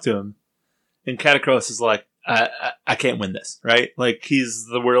come talk to him. And Catacross is like, I can't win this, right? Like, he's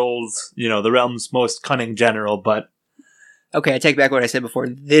the world's, the realm's most cunning general, but... Okay, I take back what I said before.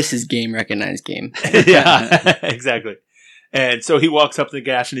 This is game recognized game. Yeah, exactly. And so he walks up to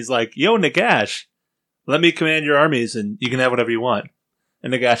Nagash and he's like, yo, Nagash, let me command your armies and you can have whatever you want.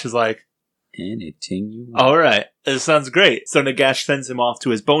 And Nagash is like, anything you want. All right, this sounds great. So Nagash sends him off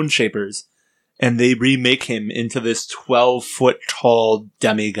to his Bone Shapers, and they remake him into this 12-foot tall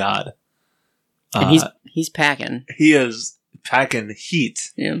demigod. And he's packing. He is packing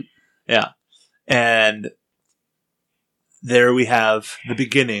heat. Yeah. Yeah. And there we have the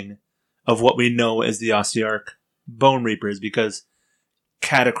beginning of what we know as the Ossiarch Bonereapers, because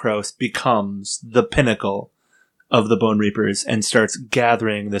Catacross becomes the pinnacle of the Bonereapers and starts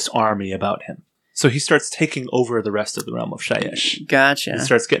gathering this army about him. So he starts taking over the rest of the realm of Shyish. Gotcha. He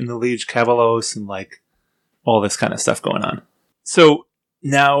starts getting the Liege Cavalos and like all this kind of stuff going on. So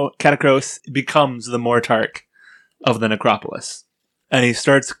now Catacross becomes the Mortarch of the Necropolis. And he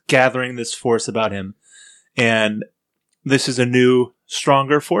starts gathering this force about him. And this is a new,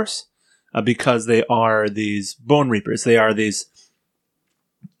 stronger force because they are these Bonereapers. They are these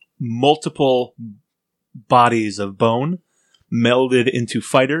multiple bodies of bone melded into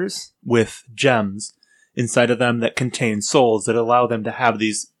fighters with gems inside of them that contain souls that allow them to have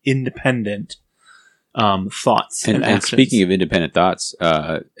these independent thoughts and actions. And speaking of independent thoughts,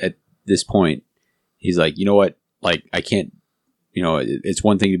 at this point, he's like, you know what? Like, I can't it's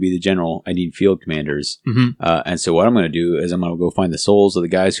one thing to be the general. I need field commanders. Mm-hmm. And so what I'm going to do is I'm going to go find the souls of the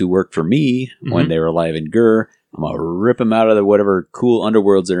guys who worked for me when they were alive in Gur. I'm going to rip them out of the whatever cool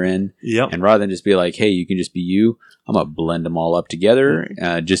underworlds they're in. Yep. And rather than just be like, hey, you can just be you, I'm going to blend them all up together.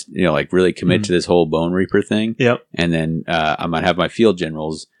 Just, like really commit to this whole Bone Reaper thing. Yep. And then I'm going to have my field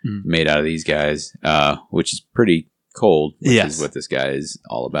generals made out of these guys, which is pretty cold, which is what this guy is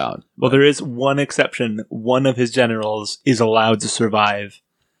all about. Well, there is one exception. One of his generals is allowed to survive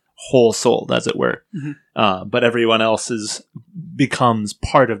whole souled, as it were. Mm-hmm. But everyone else becomes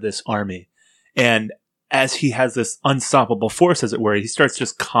part of this army. And as he has this unstoppable force, as it were, he starts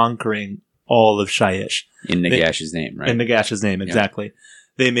just conquering all of Shyish. In Nagash's name, right? In Nagash's name, exactly. Yeah.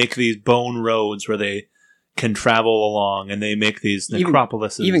 They make these bone roads where they can travel along, and they make these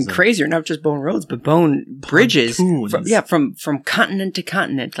necropolises. Even crazier, not just bone roads, but bone bridges. From continent to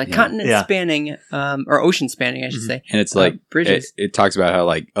continent, like continent spanning, or ocean spanning, I should say. And it's like bridges. It talks about how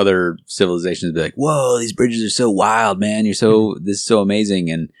like other civilizations be like, "Whoa, these bridges are so wild, man! This is so amazing."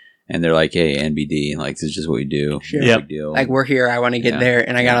 And they're like, "Hey, NBD, like this is just what we do. Sure. Big deal. Like we're here. I want to get there,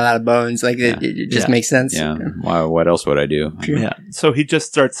 and I got a lot of bones. Like it just makes sense. Yeah. Why? What else would I do? Sure. Yeah. So he just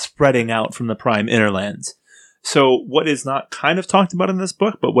starts spreading out from the Prime Innerlands. So what is not kind of talked about in this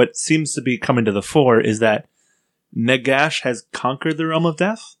book, but what seems to be coming to the fore is that Nagash has conquered the Realm of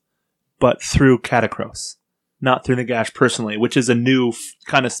Death, but through Katakros, not through Nagash personally, which is a new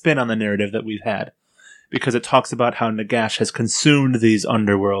kind of spin on the narrative that we've had. Because it talks about how Nagash has consumed these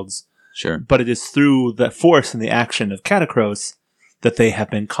underworlds. Sure. But it is through the force and the action of Katakros that they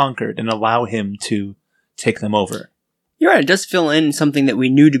have been conquered and allow him to take them over. You're right. It does fill in something that we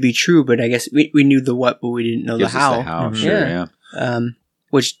knew to be true, but I guess we knew the what, but we didn't know the how. The how, sure, yeah.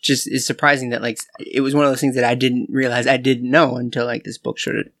 Which just is surprising that like it was one of those things that I didn't realize I didn't know until like this book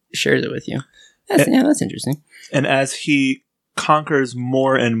shares it with you. That's interesting. And as he conquers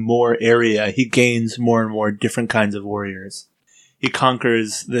more and more area, he gains more and more different kinds of warriors. He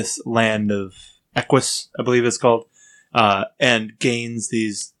conquers this land of Equus, I believe it's called, and gains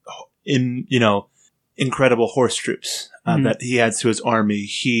these incredible horse troops that he adds to his army.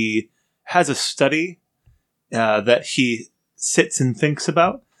 He has a study that he sits and thinks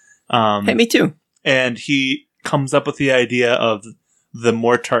about. Hey, me too. And he comes up with the idea of the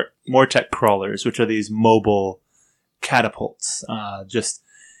Mortek crawlers, which are these mobile catapults.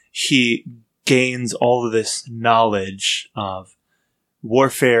 He gains all of this knowledge of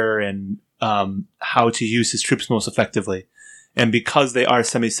warfare and how to use his troops most effectively. And because they are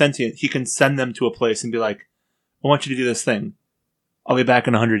semi-sentient, he can send them to a place and be like, I want you to do this thing. I'll be back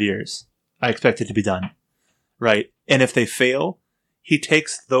in 100 years. I expect it to be done. Right? And if they fail, he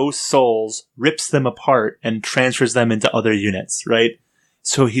takes those souls, rips them apart, and transfers them into other units. Right?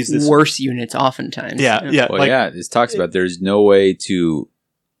 So he's this worse units oftentimes. Yeah. Well, this talks about there's no way to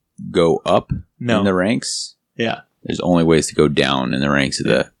go up in the ranks. Yeah. There's only ways to go down in the ranks of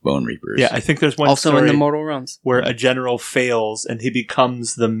the Bone Reapers. Yeah, I think there's one also in the Mortal Realms where a general fails and he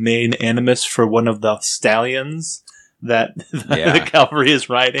becomes the main animus for one of the stallions that the cavalry is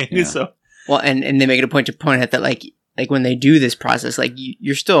riding. Yeah. So and they make it a point to point out that like when they do this process, like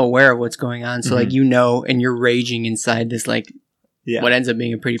you're still aware of what's going on, so like and you're raging inside this like what ends up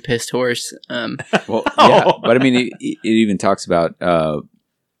being a pretty pissed horse. But I mean, it even talks about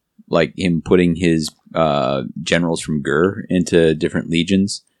like him putting his generals from Gur into different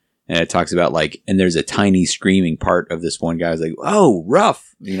legions, and it talks about like, and there's a tiny screaming part of this one guy's like, "Oh,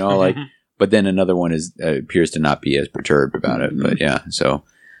 rough," like, but then another one appears to not be as perturbed about it. But yeah, so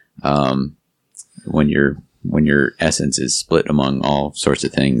when your essence is split among all sorts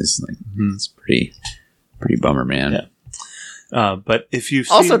of things, like it's pretty bummer, man. Yeah. But if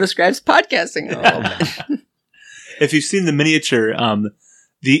you've also describes podcasting a little bit. If you've seen the miniature,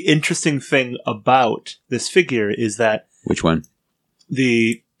 the interesting thing about this figure is that... Which one?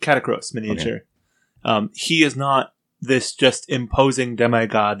 The Katakros miniature. Okay. He is not this just imposing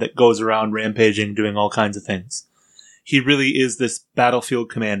demigod that goes around rampaging, doing all kinds of things. He really is this battlefield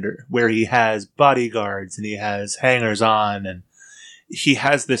commander, where he has bodyguards, and he has hangers-on, and he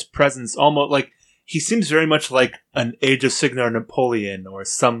has this presence almost like... He seems very much like an Age of Sigmar Napoleon or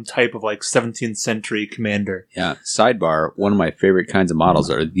some type of like 17th century commander. Yeah. Sidebar, one of my favorite kinds of models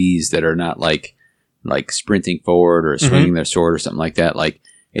are these that are not like sprinting forward or swinging their sword or something like that. Like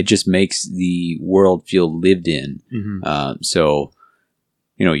it just makes the world feel lived in. So,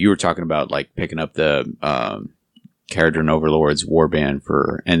 you were talking about like picking up the Caradhran Overlord's warband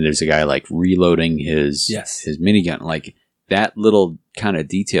and there's a guy like reloading his minigun. Like that little kind of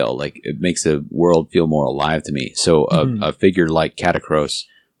detail, like it makes the world feel more alive to me. So a figure like Katakros,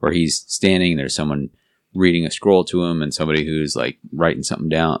 where he's standing, there's someone reading a scroll to him and somebody who's like writing something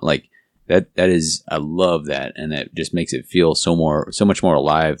down. Like that is, I love that. And that just makes it feel so much more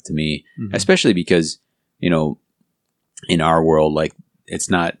alive to me, especially because, in our world, like it's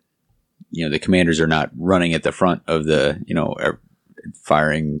not, the commanders are not running at the front of the,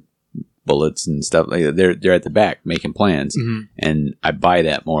 firing bullets and stuff like that. They're at the back making plans, and I buy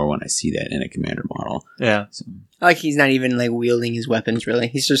that more when I see that in a commander model. Yeah, so. Like he's not even like wielding his weapons really.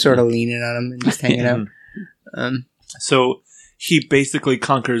 He's just sort of leaning on them and just hanging out. So he basically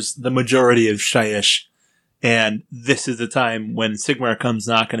conquers the majority of Shyish, and this is the time when Sigmar comes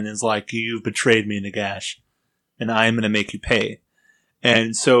knocking and is like, "You've betrayed me, Nagash, and I'm going to make you pay."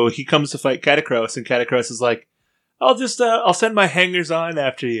 And so he comes to fight Catacross, and Catacross is like, I'll send my hangers on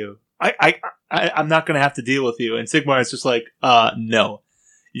after you. I'm not going to have to deal with you. And Sigmar is just like, no.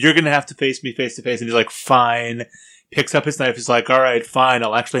 You're going to have to face me face to face. And he's like, fine. Picks up his knife. He's like, all right, fine.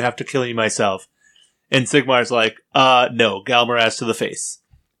 I'll actually have to kill you myself. And Sigmar's like, no. Galmaraz to the face.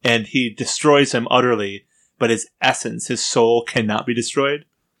 And he destroys him utterly. But his essence, his soul, cannot be destroyed.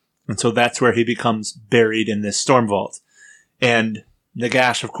 And so that's where he becomes buried in this storm vault. And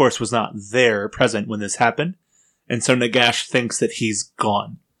Nagash, of course, was not there present when this happened. And so Nagash thinks that he's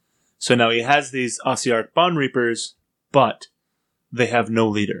gone. So now he has these Ossiarch Bonereapers, but they have no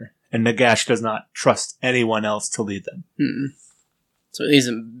leader. And Nagash does not trust anyone else to lead them. So he's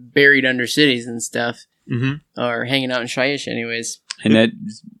buried under cities and stuff. Or hanging out in Shyish anyways. And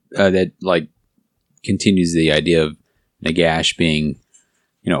that like continues the idea of Nagash being,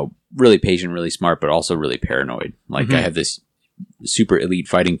 really patient, really smart, but also really paranoid. Like I have this super elite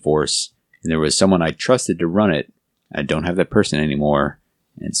fighting force, and there was someone I trusted to run it. I don't have that person anymore.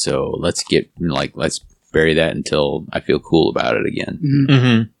 And so let's bury that until I feel cool about it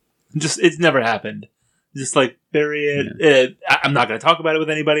again. Just, it's never happened. Just like bury it. I'm not going to talk about it with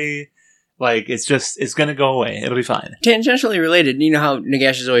anybody. Like, it's going to go away. It'll be fine. Tangentially related, you know how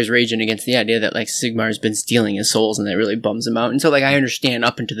Nagash is always raging against the idea that, like, Sigmar's been stealing his souls and that really bums him out. And so, like, I understand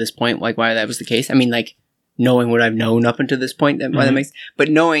up until this point, like, why that was the case. I mean, like, knowing what I've known up until this point, why that makes... But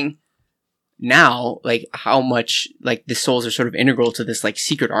knowing now, like, how much, like, the souls are sort of integral to this, like,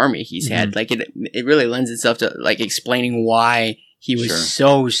 secret army he's had, like, it really lends itself to, like, explaining why he was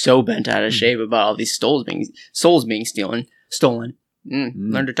so bent out of shape about all these souls being stolen.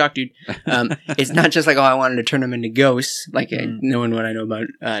 Learn to talk, dude. It's not just like, I wanted to turn them into ghosts, like knowing what I know about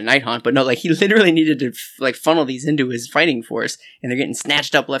Nighthaunt, but no, like he literally needed to like funnel these into his fighting force, and they're getting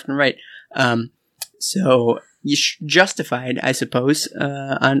snatched up left and right. So you justified, I suppose,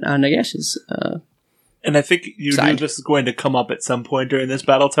 on Nagash's and I think you knew this is going to come up at some point during this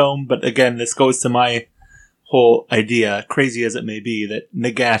Battletome, but again, this goes to my whole idea, crazy as it may be, that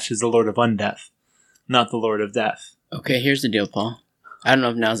Nagash is the Lord of Undeath, not the Lord of Death. Okay, here's the deal, Paul. I don't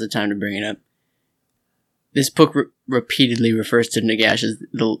know if now's the time to bring it up. This book repeatedly refers to Nagash as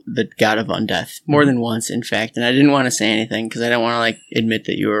the god of undeath. More than once, in fact. And I didn't want to say anything because I don't want to, like, admit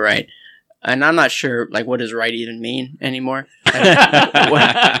that you were right. And I'm not sure, like, what does right even mean anymore?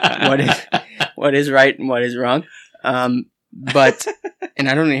 What is right and what is wrong? But, and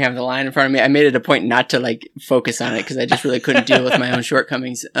I don't even have the line in front of me. I made it a point not to, like, focus on it because I just really couldn't deal with my own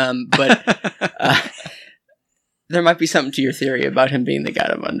shortcomings. There might be something to your theory about him being the god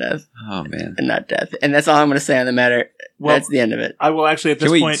of undeath. Oh, man. And not death. And that's all I'm going to say on the matter. Well, that's the end of it. I will actually, at this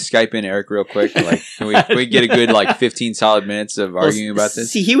point... Can we Skype in Eric real quick? Like, can we get a good, 15 solid minutes of arguing about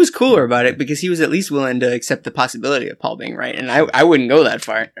this? See, he was cooler about it because he was at least willing to accept the possibility of Paul being right. And I wouldn't go that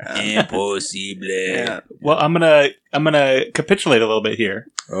far. Impossible. Yeah. Well, I'm gonna capitulate a little bit here.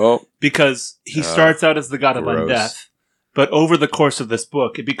 Oh. Because he starts out as the god of undeath. But over the course of this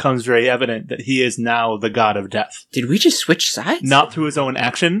book, it becomes very evident that he is now the god of death. Did we just switch sides? Not through his own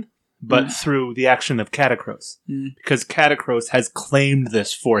action, but through the action of Catacross. Because Catacross has claimed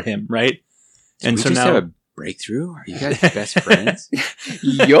this for him, right? Did we just have a breakthrough? Are you guys best friends?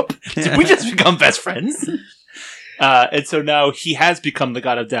 Yup. Did we just become best friends? And so now he has become the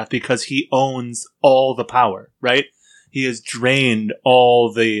god of death because he owns all the power, right? He has drained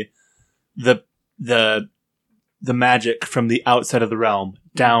all the magic from the outside of the realm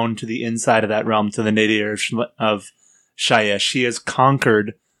down to the inside of that realm, to the nadir of Shyish. He has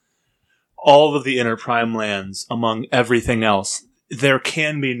conquered all of the inner prime lands among everything else. There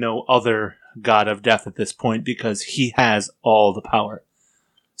can be no other god of death at this point because he has all the power.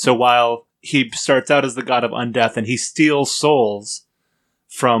 So while he starts out as the god of undeath and he steals souls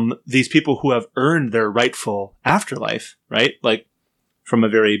from these people who have earned their rightful afterlife, right? Like from a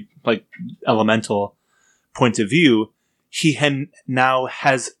very elemental point of view, he now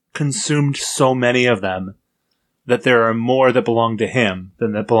has consumed so many of them that there are more that belong to him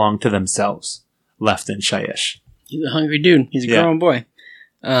than that belong to themselves. left in Shyish. He's a hungry dude. He's a grown boy.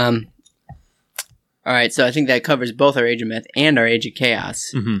 All right, so I think that covers both our Age of Myth and our Age of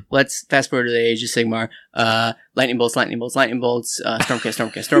Chaos. Mm-hmm. Let's fast forward to the Age of Sigmar. Lightning bolts, Stormcast,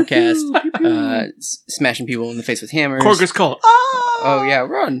 smashing people in the face with hammers. Korg's call. Oh yeah,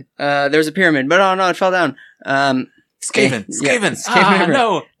 run! There's a pyramid, but oh no, it fell down. Skaven.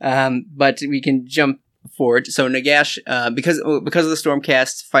 No. No. But we can jump forward. So Nagash, because of the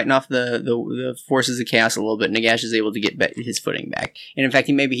Stormcast fighting off the forces of chaos a little bit, Nagash is able to get his footing back. And in fact,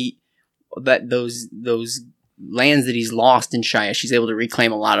 those lands that he's lost in Shyish, he's able to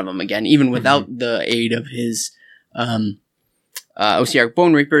reclaim a lot of them again, even without the aid of his Ossiarch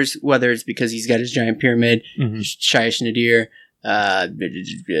Bonereapers, whether it's because he's got his giant pyramid, Shyish Nadir,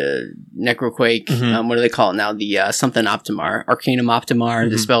 Necroquake, what do they call it now? The something Optimar, Arcanum Optimar,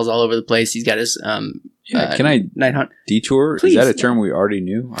 the spells all over the place. He's got his can I Night Hunt detour? Please, is that a term we already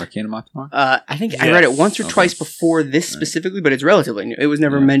knew? Arcanum Optimar? I think I read it once or twice before this specifically, but it's relatively new. It was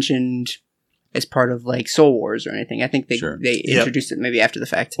never mentioned as part of like Soul Wars or anything. I think they introduced it maybe after the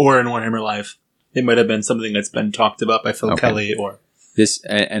fact. Or in Warhammer Live. It might have been something that's been talked about by Phil Kelly or... This,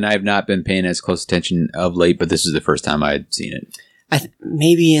 and I've not been paying as close attention of late, but this is the first time I'd seen it.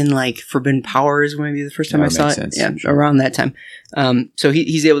 Maybe in like Forbidden Powers, maybe the first time I saw it. Sense. Yeah, sure. Around that time. So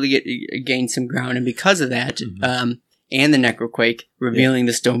he's able to gain some ground, and because of that, and the Necroquake, revealing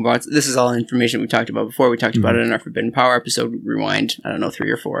the Stone Bots. This is all information we talked about before. We talked about it in our Forbidden Power episode. Rewind,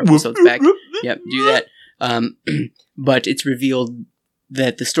 3 or 4 episodes back. Yep, do that. But it's revealed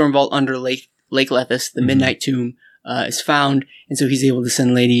that the Storm Vault under Lake Lethis, the Midnight Tomb, is found, and so he's able to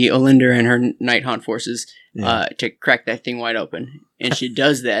send Lady Olinder and her Night Haunt forces to crack that thing wide open. And she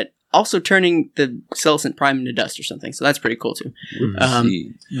does that, also turning the Celestant Prime into dust or something. So that's pretty cool too.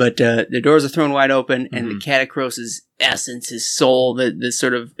 But the doors are thrown wide open, and the Catacross's essence, his soul, the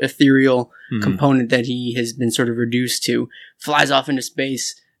sort of ethereal component that he has been sort of reduced to, flies off into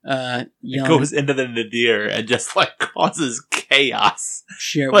space. It goes into the Nadir and just like causes chaos.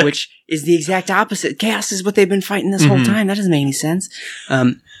 Sure, which is the exact opposite. Chaos is what they've been fighting this whole time. That doesn't make any sense.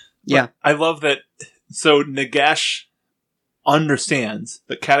 Yeah. I love that. So Nagash understands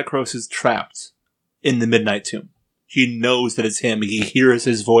that Catacross is trapped in the Midnight Tomb. He knows that it's him. He hears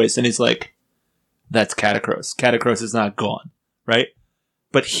his voice and he's like, that's Catacross. Catacross is not gone, right?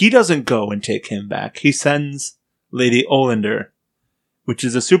 But he doesn't go and take him back. He sends Lady Olinder, which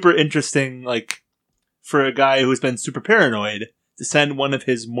is a super interesting, like, for a guy who's been super paranoid, to send one of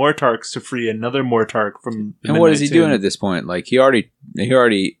his Mortarks to free another Mortark from the And what is he doing at this point? Like, he already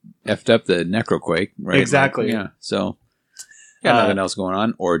effed up the Necroquake, right? Exactly. Like, so got nothing else going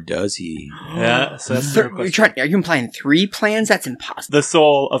on, or does he? Yeah, so that's the question. Are you implying 3 plans? That's impossible. The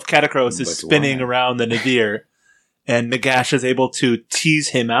soul of Catacross is spinning around the Nadir, and Nagash is able to tease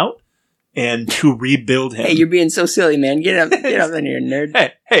him out and to rebuild him. Hey, you're being so silly, man. Get up in here,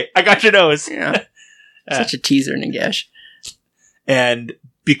 nerd. Hey, I got your nose. Yeah. Such a teaser, Nagash. And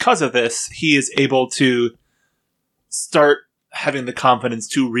because of this, he is able to start having the confidence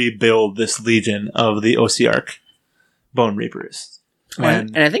to rebuild this legion of the Ossiarch Bonereapers.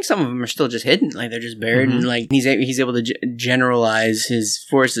 And I think some of them are still just hidden, like they're just buried, and like he's able to generalize his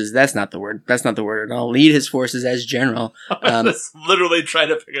forces. That's not the word. That's not the word at all. Lead his forces as general. I was literally trying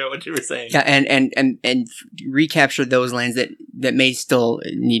to figure out what you were saying. Yeah, and recapture those lands that may still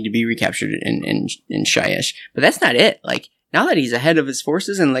need to be recaptured in Shyish. But that's not it. Like now that he's ahead of his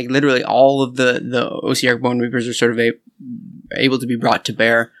forces, and like literally all of the Ossiarch Bonereapers are sort of able to be brought to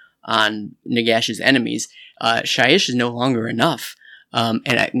bear on Nagash's enemies. Shyish is no longer enough. Maybe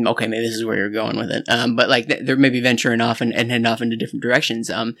this is where you're going with it. But like they're maybe venturing off and heading off into different directions.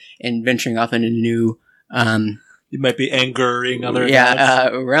 And venturing off into new. You might be angering other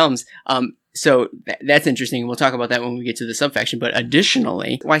realms. So that's interesting. We'll talk about that when we get to the subfaction. But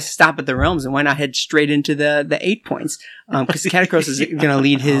additionally, why stop at the realms and why not head straight into the 8 points? Because Catacross is going to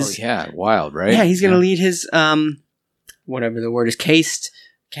lead his. Oh yeah, wild, right? Yeah, he's going to lead his whatever the word is, Cast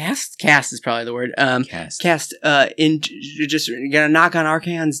is probably the word. Cast in just gonna knock on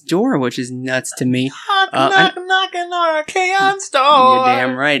Archaon's door, which is nuts to me. Knocking on Archaon's door. You're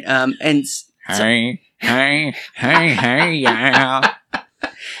damn right. Hey, yeah.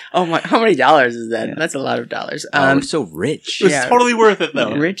 Oh my! How many dollars is that? Yeah. That's a lot of dollars. We're so rich. It was totally worth it,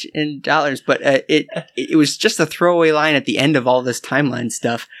 though. Rich in dollars, but it was just a throwaway line at the end of all this timeline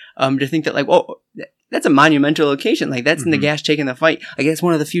stuff. To think that that's a monumental location. Like that's Nagash taking the fight. I guess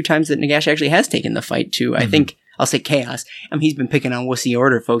one of the few times that Nagash actually has taken the fight too. I think I'll say Chaos. He's been picking on Wussy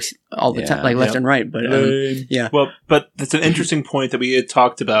Order folks all the time, like left and right. But yeah. Well, but that's an interesting point that we had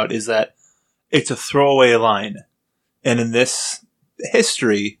talked about is that it's a throwaway line, and in this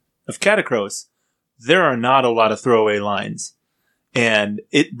history of Catacross, there are not a lot of throwaway lines. And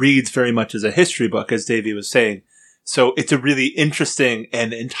it reads very much as a history book, as Davey was saying. So it's a really interesting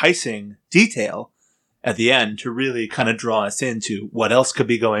and enticing detail at the end to really kind of draw us into what else could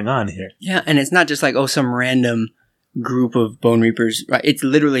be going on here. Yeah, and it's not just like, some random group of Bonereapers. Right? It's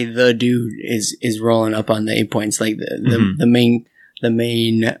literally the dude is rolling up on the 8 points, like the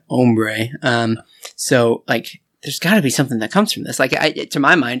main hombre. So like, there's got to be something that comes from this. Like, to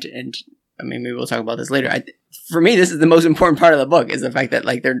my mind, and I mean, maybe we'll talk about this later. For me, this is the most important part of the book, is the fact that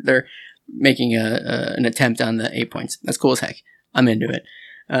like they're making an attempt on the 8 points. That's cool as heck. I'm into it.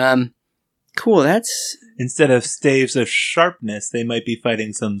 Cool. That's instead of staves of sharpness, they might be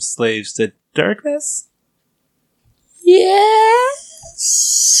fighting some slaves to darkness.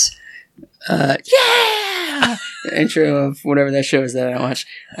 Yes. Yeah. The intro of whatever that show is that I don't watch.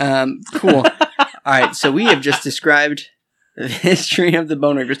 Cool. All right. So we have just described the history of the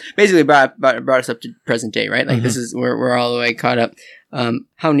Bonereapers. Basically brought us up to present day, right? Like this is we're all the way caught up.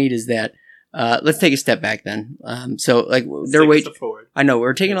 How neat is that? Let's take a step back then. So like they're I know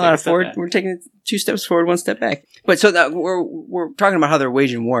we're taking a lot of forward. We're taking 2 steps forward, 1 step back. But so that we're talking about how they're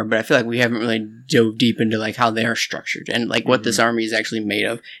waging war, but I feel like we haven't really dove deep into like how they are structured and like what this army is actually made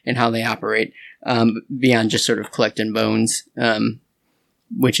of and how they operate, beyond just sort of collecting bones,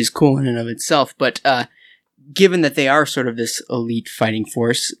 which is cool in and of itself. But given that they are sort of this elite fighting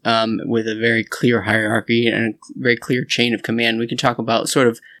force, with a very clear hierarchy and a very clear chain of command, we can talk about sort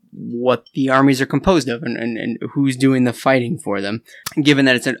of what the armies are composed of and who's doing the fighting for them. And given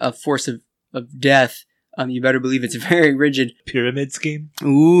that it's a force of death, you better believe it's a very rigid pyramid scheme.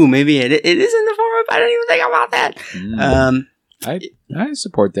 Ooh, maybe it is in the form of. I didn't even think about that. I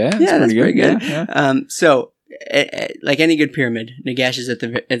support that. Yeah, that's pretty good. Yeah. So, like any good pyramid, Nagash is at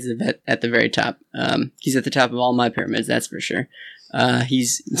the very top. He's at the top of all my pyramids, that's for sure.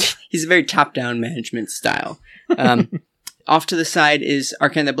 He's a very top-down management style. Off to the side is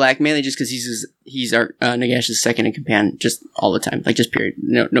Arkan the Black, mainly just because he's our Nagash's second in command, just all the time, like just period,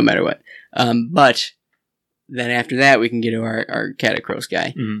 no matter what. But then after that, we can get to our Catacross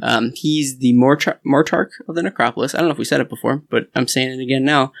guy. Mm-hmm. He's the Mortarch of the Necropolis. I don't know if we said it before, but I'm saying it again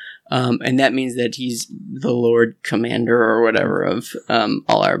now. And that means that he's the Lord Commander or whatever of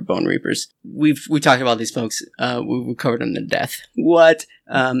all our Bonereapers. We talked about these folks. We covered them to death. What?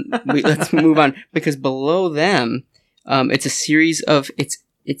 Let's move on, because below them, it's a series of it's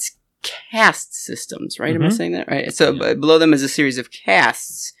caste systems, right? Mm-hmm. Am I saying that right? So below them is a series of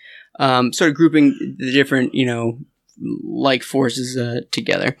castes. Sort of grouping the different, like forces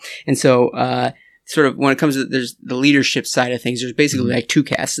together. And so, sort of when it comes to there's the leadership side of things, there's basically like 2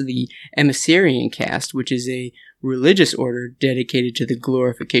 castes. The Emissarian caste, which is a religious order dedicated to the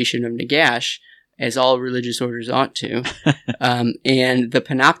glorification of Nagash, as all religious orders ought to. And the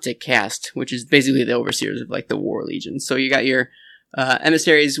Panoptic caste, which is basically the overseers of like the war legions. So you got your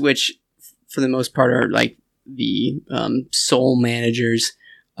emissaries, which for the most part are like the soul managers.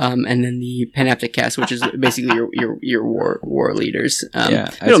 And then the Panoptic caste, which is basically your war leaders.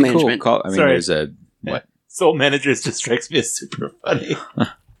 Yeah, middle management. Cool call. I mean, Sorry. There's a what? Soul managers just strikes me as super funny.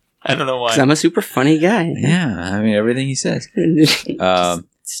 I don't know why. Because I'm a super funny guy. Yeah, I mean everything he says.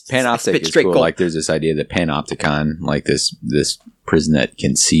 Panoptic is cool. Gold. Like there's this idea that Panopticon, like this prison that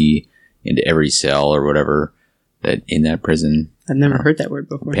can see into every cell or whatever, that in that prison. I've never heard that word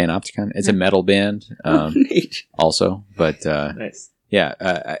before. Panopticon. It's a metal band. Neat. Also, but nice. Yeah,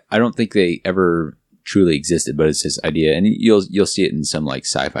 I don't think they ever truly existed, but it's this idea, and you'll see it in some like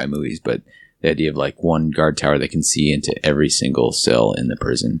sci-fi movies, but the idea of like one guard tower that can see into every single cell in the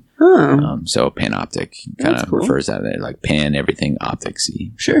prison. Oh. So panoptic kind of refers to that, like pan, everything, optic,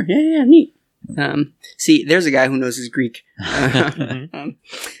 see. Sure, yeah, neat. See, there's a guy who knows his Greek.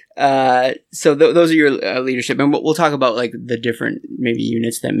 So those are your leadership, and we'll talk about like the different maybe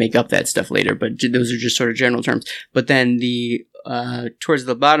units that make up that stuff later, but those are just sort of general terms. But then the towards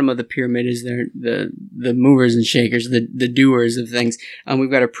the bottom of the pyramid is the movers and shakers, the doers of things.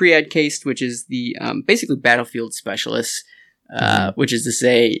 We've got a pre-ad caste, which is the basically battlefield specialists, which is to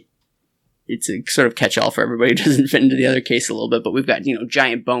say it's a sort of catch-all for everybody. It doesn't fit into the other case a little bit, but we've got,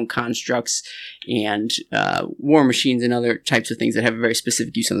 giant bone constructs and war machines and other types of things that have a very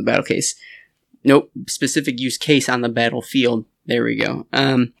specific use on the battle case. Nope, specific use case on the battlefield. There we go.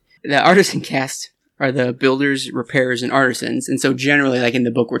 The artisan caste are the builders, repairers, and artisans. And so generally, like in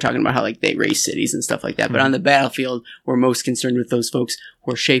the book, we're talking about how like they raise cities and stuff like that. Mm-hmm. But on the battlefield, we're most concerned with those folks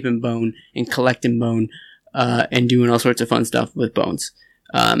who are shaping bone and collecting bone and doing all sorts of fun stuff with bones.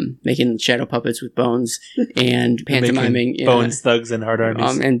 Making shadow puppets with bones and pantomiming bones, thugs, and hard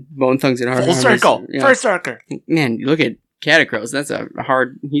armies. And bone thugs and hard armies. Full circle. First circle. Man, look at Catacross.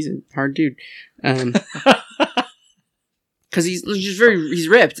 He's a hard dude. Because he's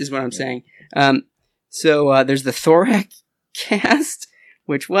ripped, is what I'm saying. So there's the Thorac cast,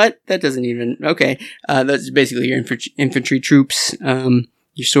 which that doesn't even, okay. That's basically your infantry troops,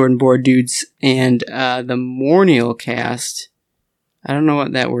 your sword and board dudes, and the Mornial cast. I don't know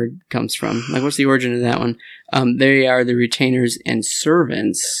what that word comes from. Like, what's the origin of that one? They are the retainers and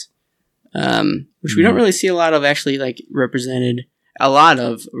servants, which we don't really see a lot of actually, like, represented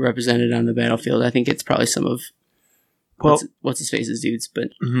on the battlefield. I think it's probably some of what's his face's dudes, but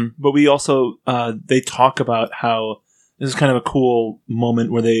but we also they talk about how this is kind of a cool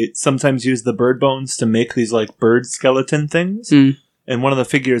moment where they sometimes use the bird bones to make these like bird skeleton things. And one of the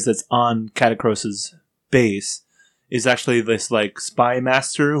figures that's on Catacross's base is actually this like spy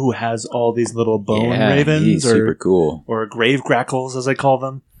master who has all these little bone ravens, he's super cool, or grave grackles as I call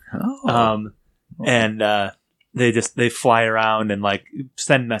them. And they fly around and like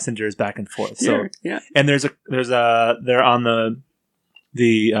send messengers back and forth. Sure, so yeah, and they're on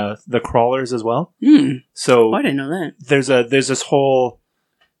the crawlers as well. So I didn't know that. There's this whole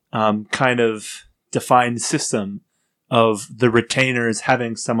kind of defined system of the retainers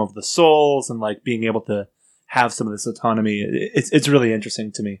having some of the souls and like being able to have some of this autonomy. It's really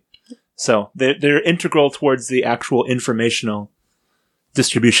interesting to me. So they're integral towards the actual informational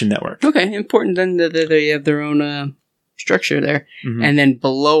distribution network. Okay, important then that they have their own structure there. And then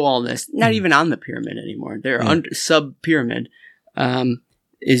below all this, not even on the pyramid anymore, they're under sub-pyramid,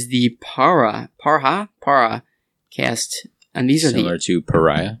 is the Para cast. And these similar to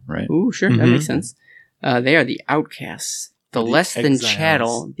Pariah, right? Ooh, sure, that makes sense. They are the outcasts, the less than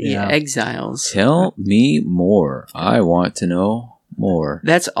chattel, the exiles. Tell me more. I want to know more.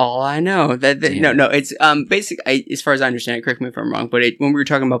 That's all I know. No, it's basic. As far as I understand it, correct me if I'm wrong, but when we were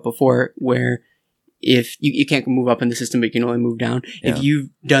talking about before, where if you can't move up in the system, but you can only move down. Yeah. If you've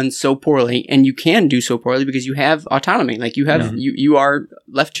done so poorly, and you can do so poorly because you have autonomy, like you have, you are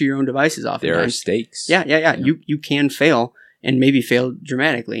left to your own devices. Often there are stakes. Yeah. You can fail, and maybe fail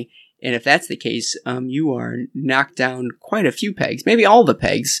dramatically. And if that's the case, you are knocked down quite a few pegs, maybe all the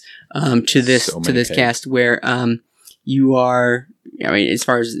pegs, to this cast where you are. I mean, as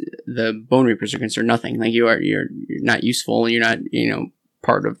far as the Bonereapers are concerned, nothing. Like you're not useful. You're not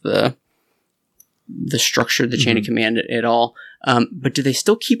part of the structure, the chain of command at all. But do they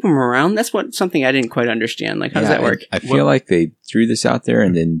still keep them around? That's something I didn't quite understand. Like, how does that work? I feel like they threw this out there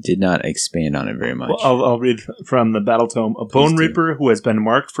and then did not expand on it very much. Well, I'll read from the Battletome. A Bonereaper who has been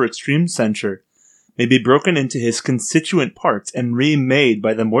marked for extreme censure may be broken into his constituent parts and remade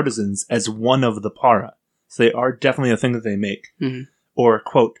by the Mortisans as one of the Para. So they are definitely a thing that they make. Or,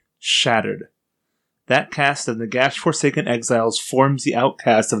 quote, shattered. That caste of Nagash Forsaken Exiles forms the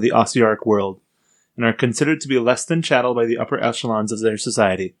outcast of the Ossiarch world, and are considered to be less than chattel by the upper echelons of their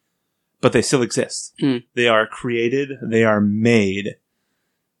society. But they still exist. They are created, they are made,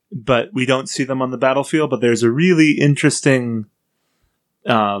 but we don't see them on the battlefield, but there's a really interesting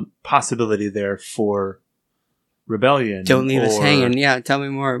possibility there for rebellion. Don't leave us hanging. Yeah, tell me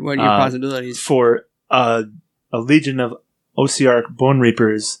more. What are your possibilities? For a legion of Ossiarch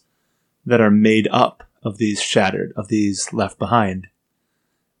Bonereapers that are made up of these shattered, of these left behind.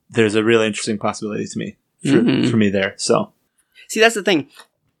 There's a really interesting possibility to me for me there. So, see, that's the thing.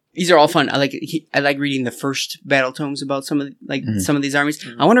 These are all fun. I like reading the first battle tomes about some of these armies.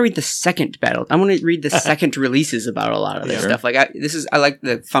 I want to read the second battle. I want to read the second releases about a lot of this stuff. Like I like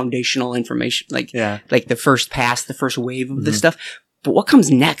the foundational information. Like the first pass, the first wave of this stuff. But what comes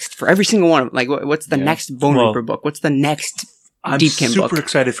next for every single one of them? Like what's the next Bonereaper book? What's the next Deepkin book? I'm super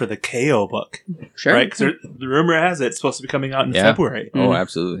excited for the KO book. Sure. Right? Because the rumor has it's supposed to be coming out in February. Oh,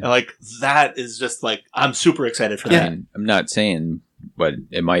 absolutely. And like, that is just like, I'm super excited for that. I'm not saying, but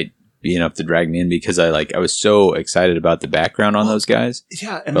it might be enough to drag me in because I was so excited about the background on those guys.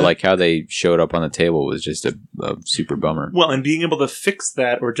 Yeah. But like how they showed up on the table was just a super bummer. Well, and being able to fix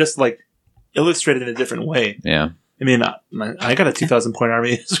that or just like illustrate it in a different way. Yeah. I mean, I got a 2,000 point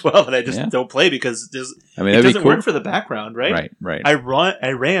army as well that I just don't play because it doesn't work for the background, right? Right. I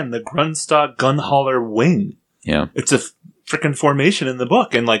ran the Grunstock Gunhauler Wing. Yeah. It's a freaking formation in the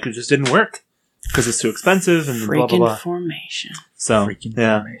book, and like it just didn't work because it's too expensive and blah, blah, blah. Formation. So,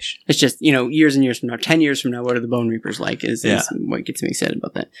 formation. It's just, years and years from now, 10 years from now, what are the Bonereapers like is what gets me excited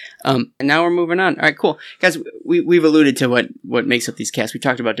about that. And now we're moving on. All right, cool. Guys, we've alluded to what makes up these casts. We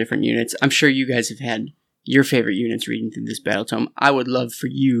talked about different units. I'm sure you guys have had your favorite units reading through this Battletome. I would love for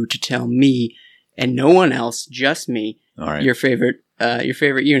you to tell me, and no one else, just me, All right. your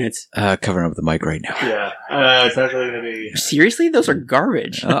favorite units. Covering up the mic right now. Yeah, it's actually going to be... Seriously? Those are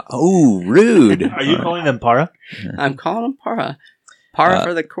garbage. Rude. Are you calling them para? I'm calling them para. Para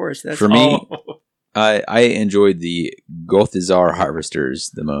for the course. That's for me, I enjoyed the Gothazar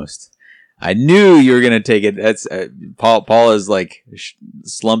Harvesters the most. I knew you were going to take it. That's Paul is like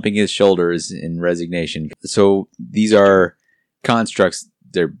slumping his shoulders in resignation. So these are constructs.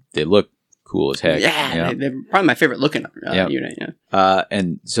 They look cool as heck. Yeah, they're probably my favorite looking unit. Yeah.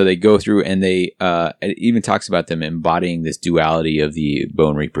 And so they go through and they it even talks about them embodying this duality of the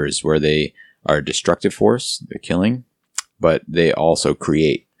Bone Reapers, where they are a destructive force, they're killing, but they also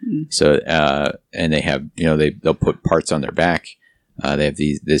create. So and they have they'll put parts on their back. They have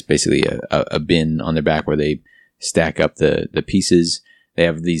there's basically a bin on their back where they stack up the pieces. They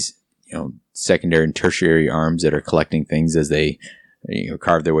have these secondary and tertiary arms that are collecting things as they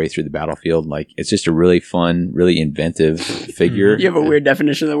carve their way through the battlefield. Like, it's just a really fun, really inventive figure. You have a weird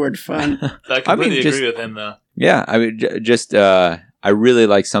definition of the word fun. I completely agree with him, though. Yeah, I mean, I really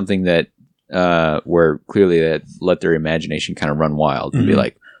like something that where clearly that let their imagination kind of run wild and be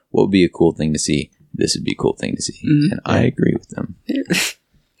like, what would be a cool thing to see? This would be a cool thing to see. And I agree with them.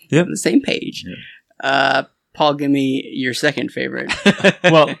 Yep. On the same page. Yeah. Paul, give me your second favorite.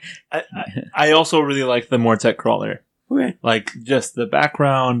 Well, I also really like the Mortek Crawler. Okay. Like, just the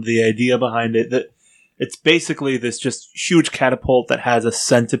background, the idea behind it. That it's basically this just huge catapult that has a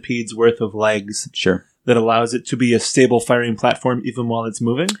centipede's worth of legs. Sure. That allows it to be a stable firing platform even while it's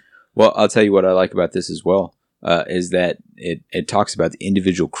moving. Well, I'll tell you what I like about this as well, is that it talks about the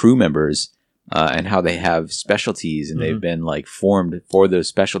individual crew members and how they have specialties, and they've been like formed for those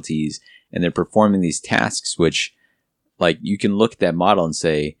specialties, and they're performing these tasks, which, like, you can look at that model and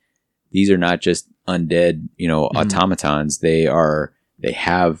say, these are not just undead, automatons. They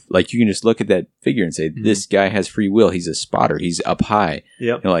have, like, you can just look at that figure and say, this guy has free will. He's a spotter. He's up high.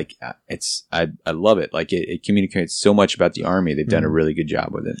 Yep. Like, I love it. Like, it communicates so much about the army. They've done a really good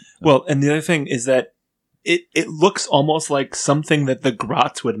job with it. Well, and the other thing is that it looks almost like something that the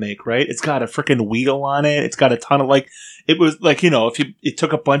Grots would make, right? It's got a freaking wheel on it. It's got a ton of, like, it was like, if you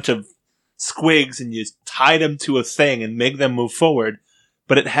took a bunch of squigs and you tied them to a thing and make them move forward,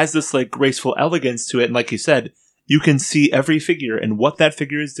 but it has this, like, graceful elegance to it. And like you said, you can see every figure and what that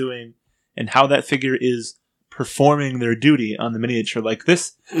figure is doing and how that figure is performing their duty on the miniature. Like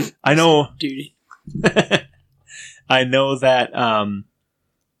this, I know... Duty. I know that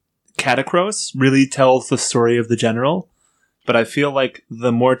Catacross really tells the story of the general, but I feel like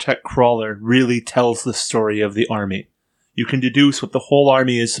the Mortek Crawler really tells the story of the army. You can deduce what the whole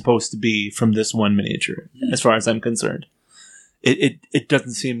army is supposed to be from this one miniature, as far as I'm concerned. It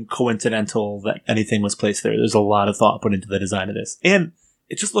doesn't seem coincidental that anything was placed there. There's a lot of thought put into the design of this. And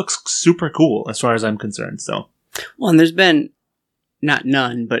it just looks super cool as far as I'm concerned. So, well, and there's been not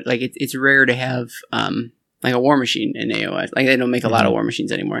none, but like it's rare to have like a war machine in AOS. Like, they don't make a lot of war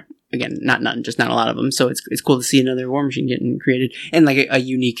machines anymore. Again, not none, just not a lot of them. So it's cool to see another war machine getting created, and like a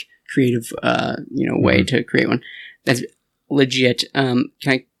unique creative way to create one. That's legit. Can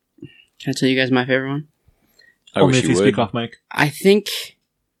I tell you guys my favorite one? Only if you speak off mic. I think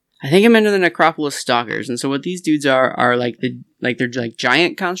I'm into the Necropolis Stalkers, and so what these dudes are like they're like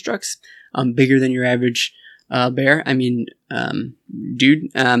giant constructs, bigger than your average bear. I mean,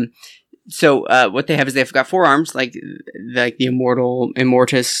 dude. So what they have is they've got 4 arms, like the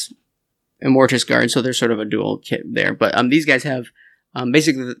Immortus guard. So they're sort of a dual kit there. But these guys have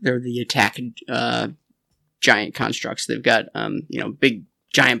basically they're the attack giant constructs. They've got big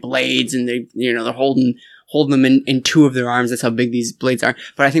giant blades, and they're holding them in 2 of their arms. That's how big these blades are.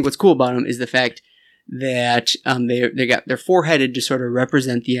 But I think what's cool about them is the fact that they're 4-headed to sort of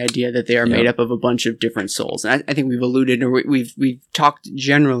represent the idea that they are made up of a bunch of different souls. And I think we've alluded, or we've talked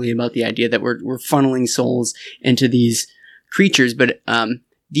generally about the idea that we're funneling souls into these creatures, but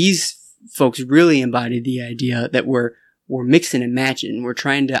these folks really embody the idea that we're mixing and matching. We're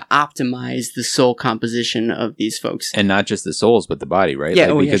trying to optimize the soul composition of these folks. And not just the souls, but the body, right?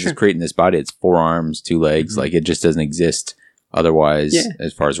 Yeah, because it's creating this body. It's 4 arms, 2 legs. Like, it just doesn't exist otherwise,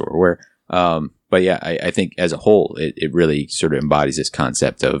 as far as we're aware. But yeah, I think as a whole, it really sort of embodies this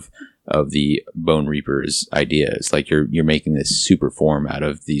concept of the Bone Reapers idea. It's like you're making this super form out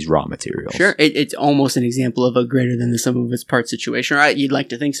of these raw materials. Sure. It's almost an example of a greater than the sum of its parts situation. Or you'd like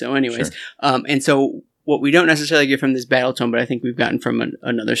to think so anyways. Sure. And so what we don't necessarily get from this Battletome, but I think we've gotten from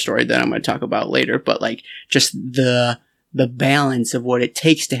another story that I'm going to talk about later, but like just the balance of what it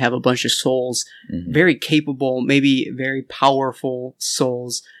takes to have a bunch of souls, very capable, maybe very powerful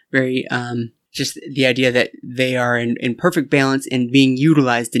souls, very just the idea that they are in perfect balance and being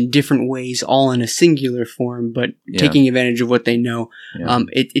utilized in different ways, all in a singular form, but taking advantage of what they know. Yeah.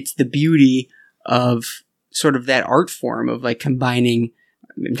 It's the beauty of sort of that art form of like combining,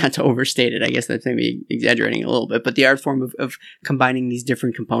 not to overstate it, I guess that's maybe exaggerating a little bit, but the art form of combining these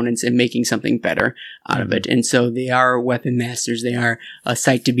different components and making something better out of it. And so they are weapon masters. They are a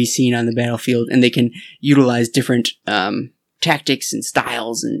sight to be seen on the battlefield, and they can utilize different tactics and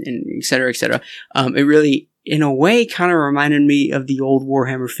styles and et cetera, et cetera. It really, in a way, kind of reminded me of the old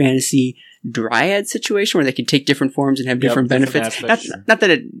Warhammer Fantasy Dryad situation where they could take different forms and have different benefits. Not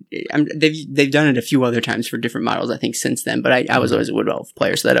that they've done it a few other times for different models, I think, since then, but I was always a Wood Elf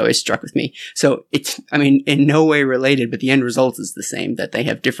player, so that always struck with me. So it's, I mean, in no way related, but the end result is the same, that they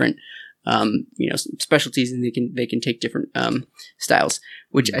have different, specialties, and they can take different, styles,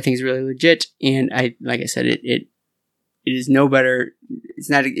 which I think is really legit. And like I said, it is no better.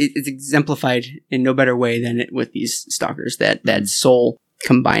 It's exemplified in no better way than it with these stalkers, that soul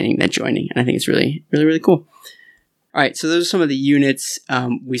combining, that joining. And I think it's really, really, really cool. All right. So those are some of the units.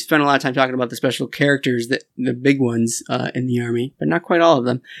 We spent a lot of time talking about the special characters, the big ones, in the army, but not quite all of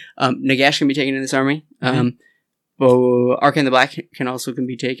them. Nagash can be taken in this army. Arcane the Black can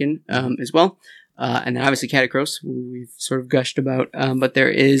be taken, as well. And then obviously Catacross, who we've sort of gushed about. But there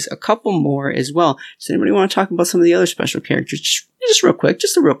is a couple more as well. Does anybody want to talk about some of the other special characters? Just real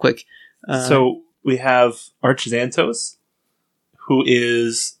quick. So we have Arch Xantos, who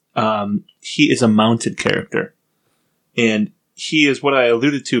is, he is a mounted character. And he is what I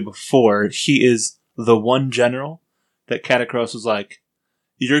alluded to before. He is the one general that Catacross was like,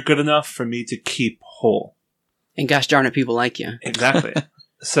 you're good enough for me to keep whole. And gosh darn it, people like you. Exactly.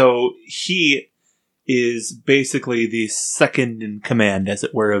 So he is basically the second in command, as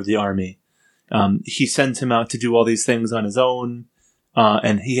it were, of the army. He sends him out to do all these things on his own,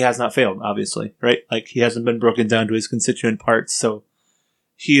 and he has not failed, obviously, right? Like, he hasn't been broken down to his constituent parts, so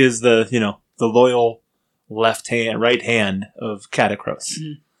he is the loyal right hand of Catacross.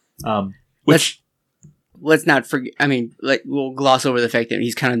 Which... Let's not forget, I mean, we'll gloss over the fact that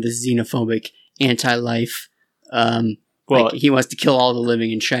he's kind of the xenophobic, anti-life, he wants to kill all the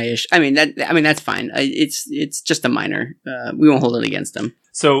living in Shyish. I mean, that's fine. It's just a minor. We won't hold it against him.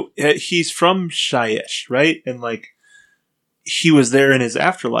 So he's from Shyish, right? And he was there in his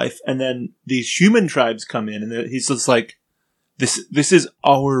afterlife, and then these human tribes come in, and he's just like, "This is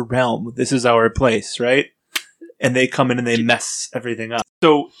our realm. This is our place," right? And they come in and they mess everything up.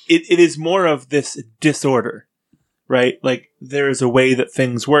 So it is more of this disorder, right? Like, there is a way that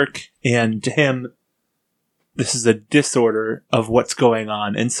things work, and to him, this is a disorder of what's going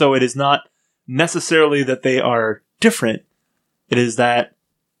on. And so it is not necessarily that they are different. It is that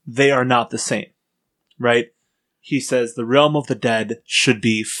they are not the same, right? He says the realm of the dead should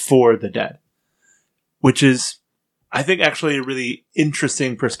be for the dead, which is, I think, actually a really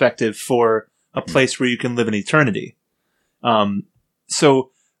interesting perspective for a place where you can live in eternity.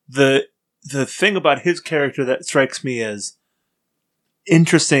 So the thing about his character that strikes me as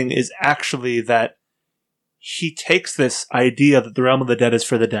interesting is actually that he takes this idea that the realm of the dead is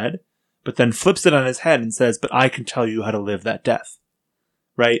for the dead, but then flips it on his head and says, but I can tell you how to live that death.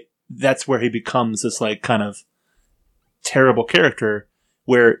 Right? That's where he becomes this kind of terrible character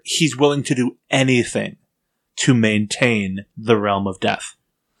where he's willing to do anything to maintain the realm of death.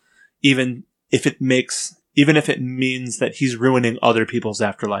 Even if it means that he's ruining other people's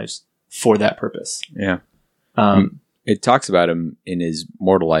afterlives for that purpose. Yeah. It talks about him in his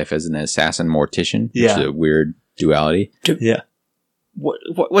mortal life as an assassin mortician, which is a weird duality. Yeah.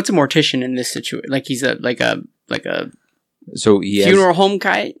 What's a mortician in this situation? Like, he's so he funeral has, home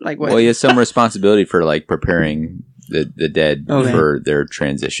guy? Like, what? Well, he has some responsibility for preparing the dead for their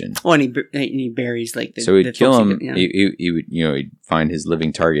transition. Oh, and he buries so he'd kill him. He would he'd find his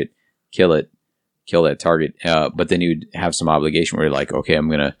living target, kill that target, but then he would have some obligation where okay,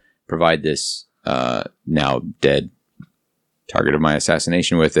 I'm gonna provide this now dead target of my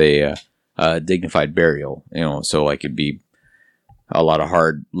assassination with a dignified burial. So it'd be a lot of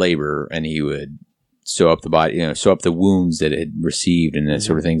hard labor, and he would sew up the body, sew up the wounds that it had received and that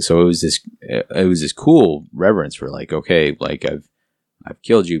sort of thing. So it was this cool reverence for okay, I've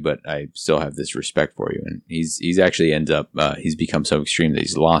killed you, but I still have this respect for you. And he's actually ends up he's become so extreme that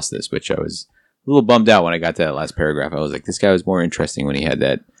he's lost this, which I was a little bummed out when I got to that last paragraph. I was like, this guy was more interesting when he had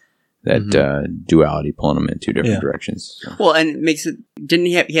that duality pulling him in two different directions. So. Well, and it makes it,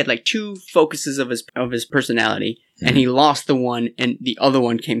 he had two focuses of his personality, and he lost the one, and the other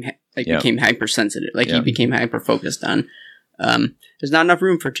one became hypersensitive. He became hyper focused on. There's not enough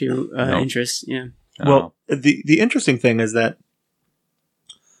room for two interests. Yeah. Well, the interesting thing is that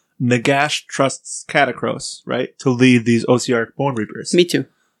Nagash trusts Catacross, right, to lead these Ossiarch Bonereapers. Me too.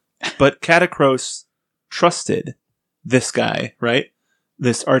 But Catacross trusted this guy, right,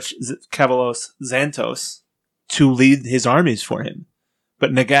 this Cavalos Xantos, to lead his armies for him.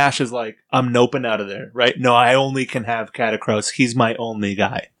 But Nagash is like, I'm noping out of there, right? No, I only can have Catacross. He's my only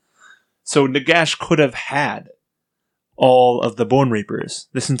guy. So Nagash could have had all of the Bonereapers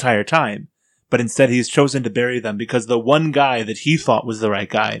this entire time, but instead he's chosen to bury them because the one guy that he thought was the right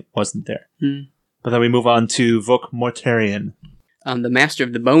guy wasn't there. But then we move on to Vok Mortarion. The master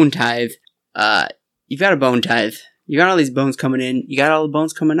of the bone tithe. You've got a bone tithe. You got all these bones coming in. You got all the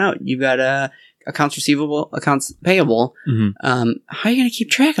bones coming out. You've got accounts receivable, accounts payable. How are you going to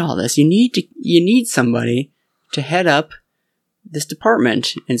keep track of all this? You need somebody to head up this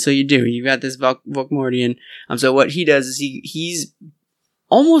department, and so you do. You've got this Vok Mortarion. So what he does is he's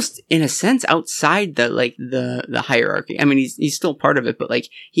almost in a sense outside the hierarchy. I mean, he's still part of it, but like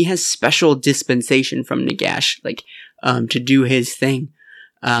he has special dispensation from Nagash, to do his thing.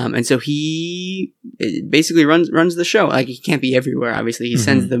 And so he basically runs the show. Like, he can't be everywhere, obviously. He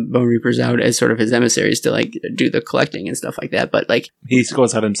sends the Bonereapers out as sort of his emissaries to like do the collecting and stuff like that. But like, he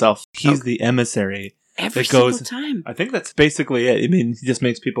goes out himself. He's the emissary. Every single time. I think that's basically it. I mean, he just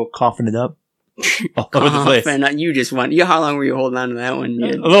makes people coughing it up all over the place. You just want. How long were you holding on to that one?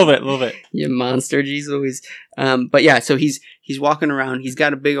 A little bit. You monster, jeez Louise. But yeah, so he's walking around. He's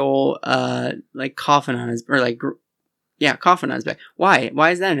got a big old coffin on his, coffin on his back. Why?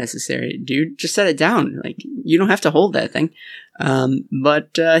 Why is that necessary, dude? Just set it down. Like, you don't have to hold that thing. But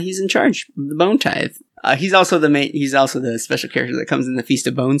he's in charge of the bone tithe. He's also the special character that comes in the Feast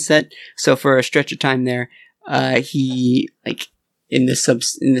of Bones set. So for a stretch of time there, he in this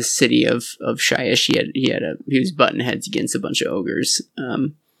city of Shyish, he was butting heads against a bunch of ogres.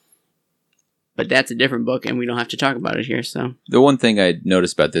 But that's a different book, and we don't have to talk about it here. So the one thing I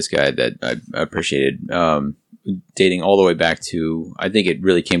noticed about this guy that I appreciated, dating all the way back to, I think it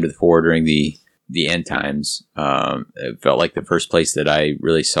really came to the fore during the end times. It felt like the first place that I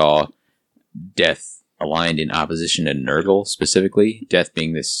really saw death aligned in opposition to Nurgle specifically. Death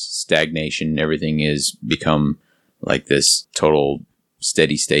being this stagnation, everything is become like this total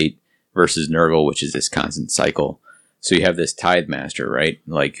steady state, versus Nurgle, which is this constant cycle. So you have this tithe master, right?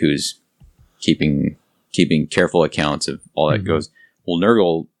 Like, who's keeping careful accounts of all that goes. Well,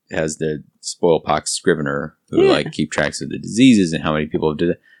 Nurgle has the spoilpox scrivener who keep tracks of the diseases and how many people have did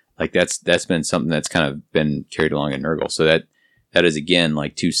it. Like, that's been something that's kind of been carried along in Nurgle. So that is again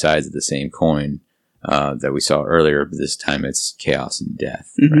like two sides of the same coin that we saw earlier, but this time it's chaos and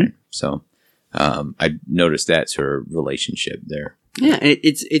death, right? So I noticed that sort of relationship there. Yeah, and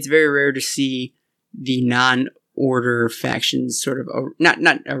it's very rare to see the non-order factions sort of not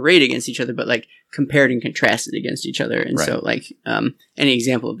arrayed against each other, but like compared and contrasted against each other. And so like any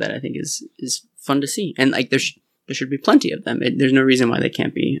example of that, I think is fun to see. And like there should be plenty of them. There's no reason why they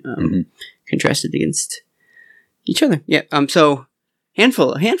can't be contrasted against each other. Yeah. So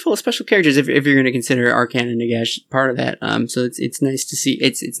handful of special characters if you're going to consider Arcan and Nagash part of that. So it's nice to see.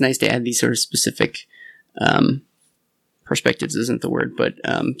 It's nice to add these sort of specific perspectives isn't the word, but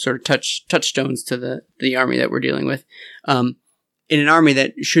sort of touchstones to the army that we're dealing with. In an army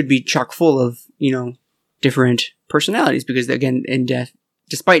that should be chock full of, different personalities, because again, in Death,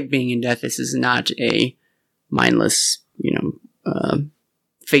 despite being in Death, this is not a mindless,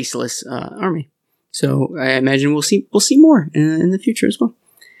 faceless army. So I imagine we'll see more in the future as well.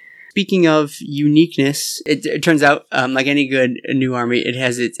 Speaking of uniqueness, it turns out, like any good new army, it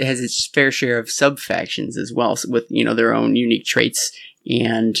has its fair share of sub-factions as well, with their own unique traits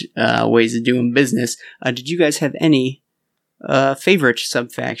and ways of doing business. Did you guys have any favorite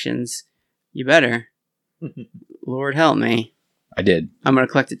sub-factions? You better. Lord help me. I did. I'm going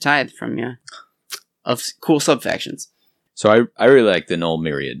to collect a tithe from you of cool sub-factions. So I really like the Null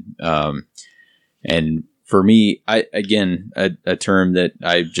Myriad. And for me, a term that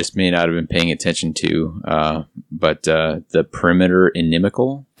I just may not have been paying attention to, but the Perimeter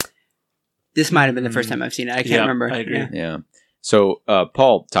Inimical. This might have been the first time I've seen it. I can't remember. I agree. Yeah. So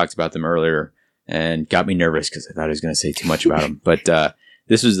Paul talked about them earlier and got me nervous because I thought I was going to say too much about them. But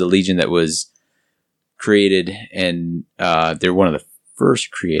this was the Legion that was created, and they're one of the first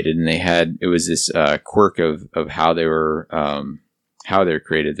created, and it was this quirk of how they were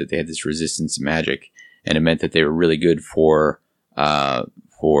created, that they had this resistance to magic. And it meant that they were really good for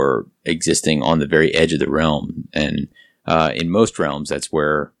existing on the very edge of the realm. And in most realms, that's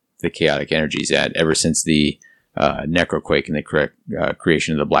where the chaotic energy is at. Ever since the Necroquake and the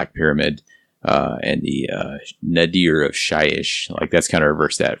creation of the Black Pyramid and the Nadir of Shyish, like that's kind of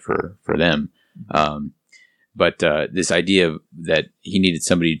reversed that for them. But this idea that he needed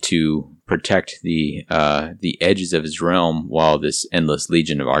somebody to protect the edges of his realm while this endless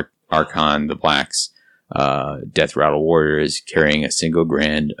legion of Archon, the Blacks, Death Rattle Warrior is carrying a single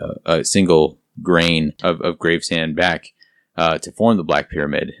grain of grave sand back to form the Black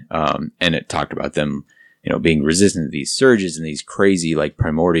Pyramid. And it talked about them, being resistant to these surges and these crazy, like,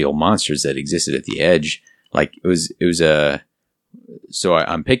 primordial monsters that existed at the edge. Like, it was so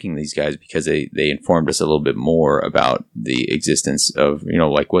I'm picking these guys because they informed us a little bit more about the existence of,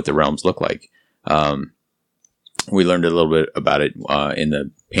 like, what the realms look like. We learned a little bit about it in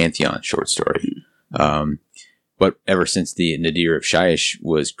the Pantheon short story. But ever since the Nadir of Shyish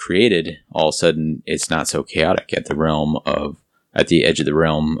was created, all of a sudden it's not so chaotic at the edge of the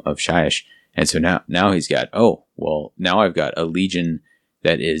realm of Shyish. And so now he's got, now I've got a legion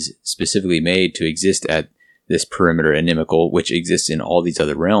that is specifically made to exist at this perimeter inimical, which exists in all these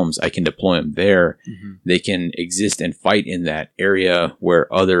other realms. I can deploy them there. Mm-hmm. They can exist and fight in that area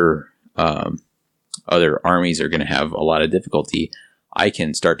where other armies are going to have a lot of difficulty. I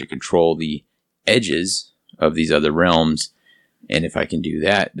can start to control the edges of these other realms, and if I can do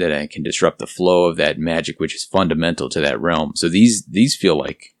that, then I can disrupt the flow of that magic, which is fundamental to that realm. So these feel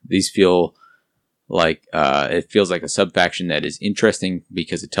like it feels like a sub-faction that is interesting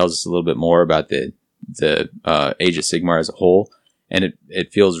because it tells us a little bit more about the Age of Sigmar as a whole, and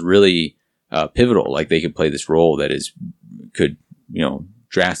it feels really pivotal. Like they could play this role that could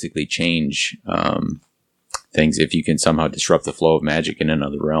drastically change things if you can somehow disrupt the flow of magic in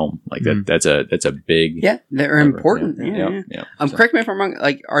another realm. Like that's a big they're important. Yeah. Correct me if I'm wrong.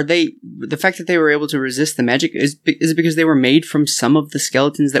 Like, are they the fact that they were able to resist the magic is it because they were made from some of the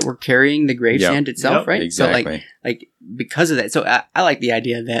skeletons that were carrying the grave sand itself, right? Exactly. So like because of that. So I like the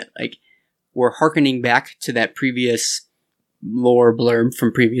idea that like we're hearkening back to that previous lore blurb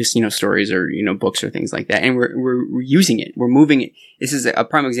from previous, stories or, books or things like that. And we're using it. We're moving it. This is a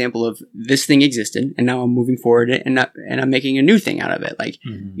prime example of this thing existed and now I'm moving forward and I'm making a new thing out of it. Like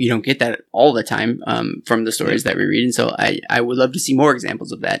you don't get that all the time, from the stories that we read. And so I would love to see more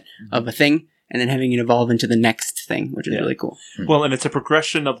examples of that, of a thing and then having it evolve into the next thing, which is really cool. Well, and it's a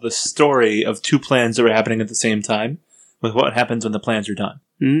progression of the story of two plans that were happening at the same time with what happens when the plans are done.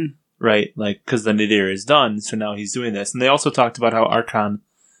 Mm-hmm. Right, like, because the Nadir is done, so now he's doing this. And they also talked about how Archon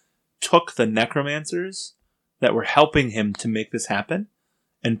took the necromancers that were helping him to make this happen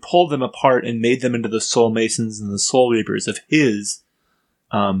and pulled them apart and made them into the Soul Masons and the Soul Reapers of his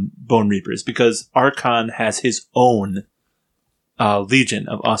Bone Reapers, because Archon has his own legion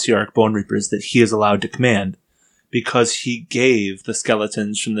of Ossiarch Bone Reapers that he is allowed to command because he gave the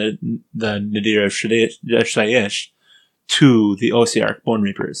skeletons from the Nadir of Shyish to the Ossiarch Bone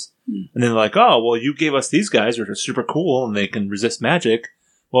Reapers. And they're like, oh, well, you gave us these guys, which are super cool, and they can resist magic.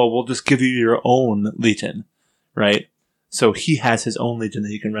 Well, we'll just give you your own legion, right? So he has his own legion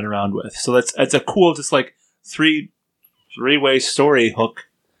that he can run around with. So it's a cool, just like three-way story hook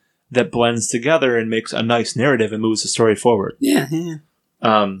that blends together and makes a nice narrative and moves the story forward. Yeah.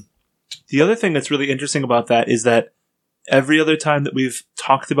 The other thing that's really interesting about that is that every other time that we've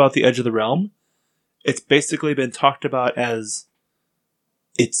talked about the Edge of the Realm, it's basically been talked about as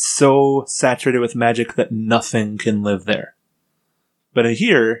it's so saturated with magic that nothing can live there. But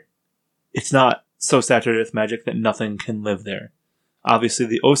here, it's not so saturated with magic that nothing can live there. Obviously,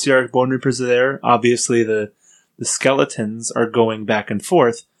 the Ossiarch Bone Reapers are there. Obviously, the skeletons are going back and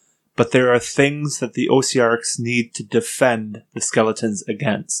forth. But there are things that the Ossiarchs need to defend the skeletons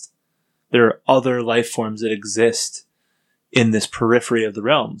against. There are other life forms that exist in this periphery of the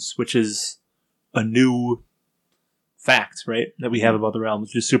realms, which is a new fact, right, that we have about the realm,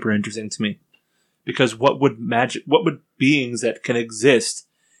 which is super interesting to me. Because what would beings that can exist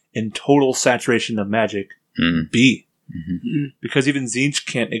in total saturation of magic be? Mm-hmm. Because even Tzeentch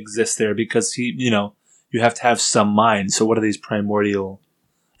can't exist there because you have to have some mind. So what are these primordial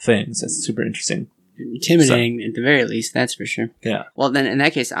things? That's super interesting. Intimidating, at the very least, that's for sure. Yeah. Well, then, in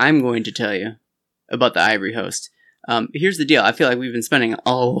that case, I'm going to tell you about the Ivory Host. Here's the deal. I feel like we've been spending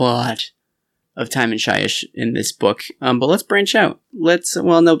a lot of time in Shyish in this book. But let's branch out.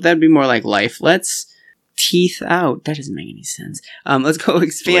 That'd be more like life. Let's teeth out. That doesn't make any sense. Let's go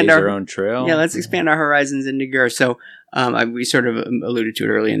expand our own trail. Yeah, let's expand our horizons into Gur. So, we sort of alluded to it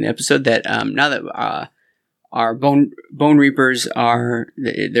early in the episode that now that our bone reapers they're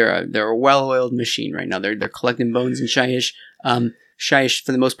a well-oiled machine right now. They're collecting bones in Shyish. Shyish,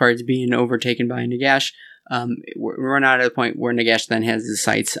 for the most part, is being overtaken by Nagash. We're run out of the point where Nagash then has the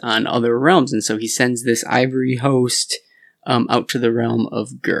sights on other realms, and so he sends this Ivory Host out to the realm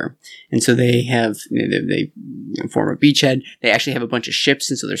of Gur. And so they form a beachhead. They actually have a bunch of ships,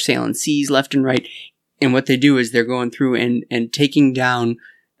 and so they're sailing seas left and right. And what they do is they're going through and taking down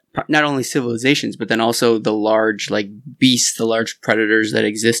not only civilizations, but then also the large like beasts, the large predators that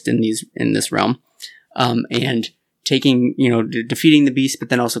exist in this realm, and taking, defeating the beast, but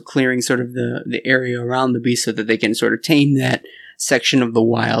then also clearing sort of the area around the beast so that they can sort of tame that section of the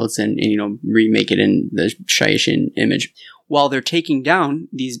wilds and remake it in the Shayishin image. While they're taking down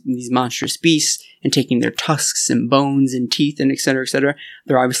these monstrous beasts and taking their tusks and bones and teeth and et cetera,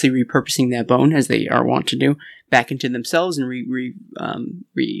 they're obviously repurposing that bone, as they are wont to do, back into themselves and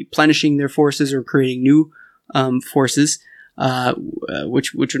replenishing their forces or creating new forces,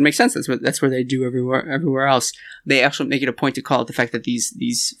 which would make sense. That's what they do everywhere else. They actually make it a point to call out the fact that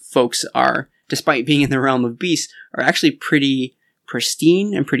these folks are, despite being in the realm of beasts, are actually pretty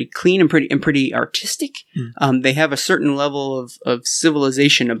pristine and pretty clean and pretty artistic. They have a certain level of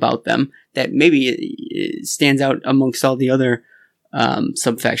civilization about them that maybe stands out amongst all the other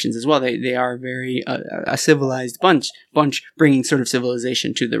sub-factions as well. They are very a civilized bunch, bringing sort of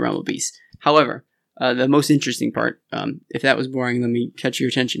civilization to the realm of beasts. However, the most interesting part, if that was boring, let me catch your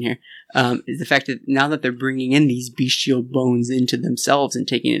attention here, is the fact that now that they're bringing in these bestial bones into themselves and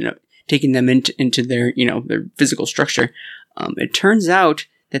taking them into their their physical structure, it turns out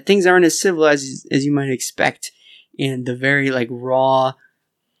that things aren't as civilized as you might expect, and the very like raw,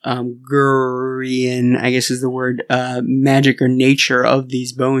 Gurian, I guess is the word, magic or nature of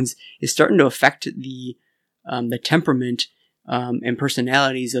these bones is starting to affect the temperament and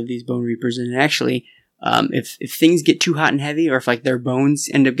personalities of these Bone Reapers. And actually, if things get too hot and heavy, or if like their bones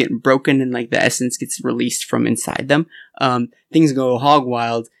end up getting broken and like the essence gets released from inside them, things go hog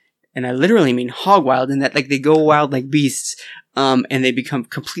wild. And I literally mean hog wild, in that like they go wild like beasts, and they become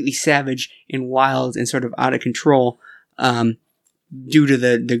completely savage and wild and sort of out of control, due to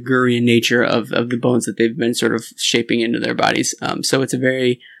the Gurian nature of the bones that they've been sort of shaping into their bodies. So it's a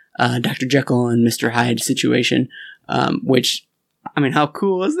very Dr. Jekyll and Mr. Hyde situation, which, I mean, how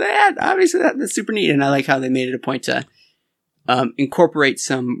cool is that? Obviously, that's super neat, and I like how they made it a point to incorporate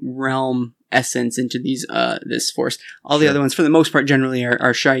some realm essence into these this force. All the other ones, for the most part, generally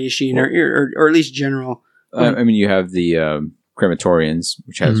are Shayishin, or at least general. I mean, you have the crematorians,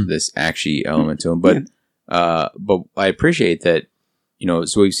 which has this Akshi element to them, but I appreciate that.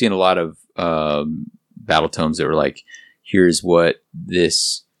 So we've seen a lot of Battletomes that were like, here's what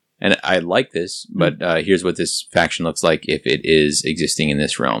this, and I like this, but here's what this faction looks like if it is existing in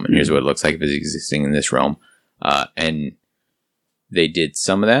this realm, and here's what it looks like if it's existing in this realm, and they did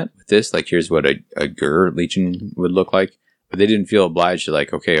some of that with this, like here's what a Gur Legion would look like, but they didn't feel obliged to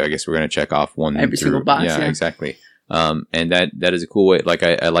like, okay, I guess we're going to check off every single box. Yeah, exactly. And that is a cool way. Like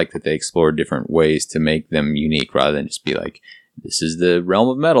I like that they explored different ways to make them unique rather than just be like, this is the realm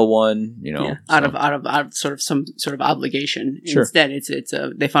of metal one, out of sort of some sort of obligation. Sure. Instead,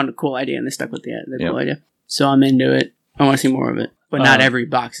 they found a cool idea and they stuck with the cool idea. So I'm into it. I want to see more of it, but not every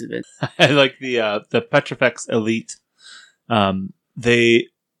box of it. I like the Petrifex Elite. They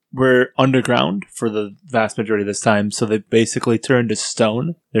were underground for the vast majority of this time, so they basically turned to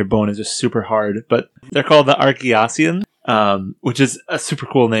stone. Their bone is just super hard, but they're called the Archeasian, which is a super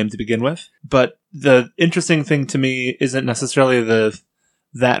cool name to begin with. But the interesting thing to me isn't necessarily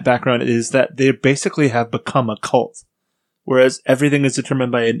that background, is that they basically have become a cult, whereas everything is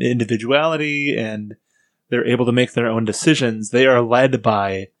determined by an individuality and they're able to make their own decisions. They are led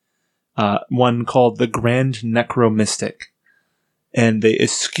by one called the Grand Necromystic. And they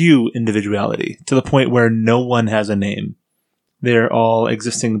eschew individuality to the point where no one has a name. They're all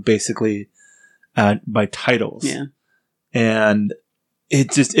existing basically by titles. Yeah. And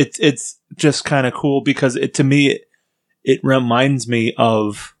it's just kind of cool because to me it reminds me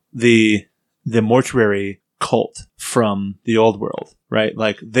of the mortuary cult from the old world, right?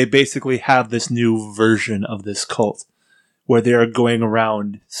 Like they basically have this new version of this cult where they are going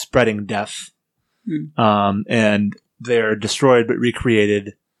around spreading death. And they're destroyed but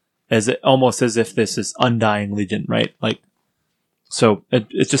recreated almost as if this is Undying Legion, right? Like, so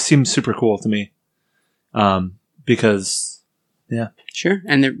it just seems super cool to me, because sure,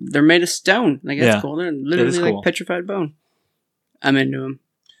 and they're made of stone. Like that's cool. They're literally cool. like petrified bone. I'm into them.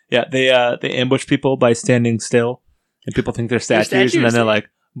 Yeah, they ambush people by standing still, and people think they're statues, and then they're like,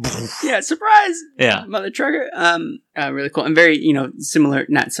 yeah, surprise! Yeah, mother trucker. Really cool and very similar,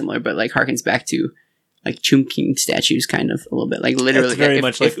 not similar, but like harkens back to like Chum King statues, kind of a little bit, like literally. It's very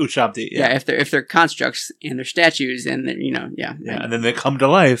much like Ushabti. Yeah, if they're constructs and they're statues, and they're, and then they come to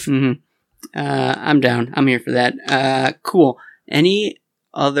life. Mm-hmm. I'm down. I'm here for that. Cool. Any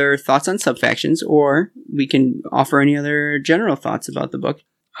other thoughts on subfactions, or we can offer any other general thoughts about the book?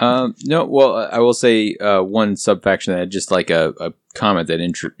 No. Well, I will say one subfaction that had just like a comment that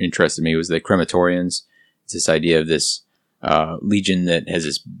interested me was the Crematorians. this idea of this legion that has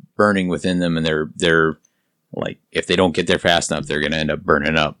this burning within them, and they're like, if they don't get there fast enough, they're going to end up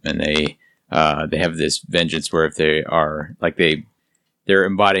burning up, and they have this vengeance where if they are like they're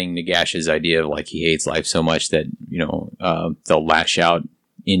embodying Nagash's idea of like he hates life so much that they'll lash out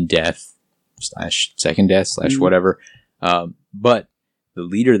in death / second death / whatever. But the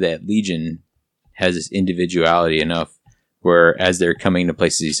leader of that legion has this individuality enough where as they're coming to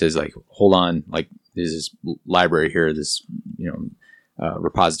places, he says like, hold on, like there's this library here, this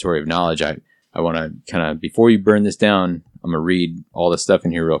repository of knowledge. I want to kind of, before you burn this down, I'm going to read all the stuff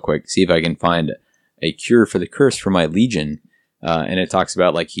in here real quick, see if I can find a cure for the curse for my legion. And it talks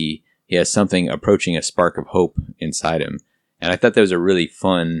about like he has something approaching a spark of hope inside him. And I thought that was a really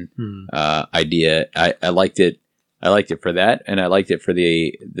fun idea. I liked it. I liked it for that, and I liked it for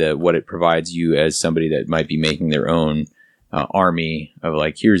the what it provides you as somebody that might be making their own army of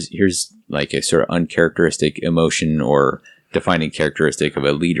like, here's like a sort of uncharacteristic emotion or defining characteristic of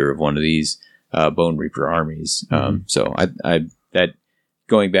a leader of one of these Bone Reaper armies. So I that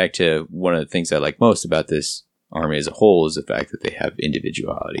going back to one of the things I like most about this army as a whole is the fact that they have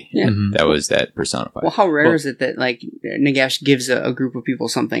individuality. Yeah. That was that personified. Well, how rare is it that like Nagash gives a group of people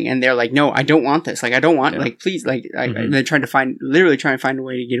something and they're like, no, I don't want this. Like, I don't want, like, please, like, they're trying to find a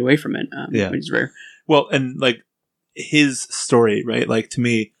way to get away from it. Which is rare. Well, and like his story, right? Like to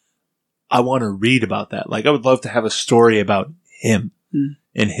me, I want to read about that. Like I would love to have a story about him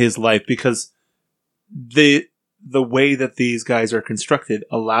in his life, because the way that these guys are constructed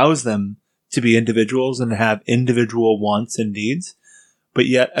allows them to be individuals and have individual wants and needs, but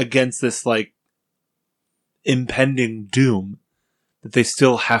yet against this like impending doom that they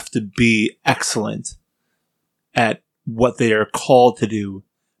still have to be excellent at what they are called to do.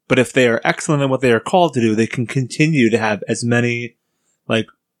 But if they are excellent at what they are called to do, they can continue to have as many like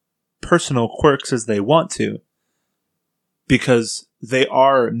personal quirks as they want to, because they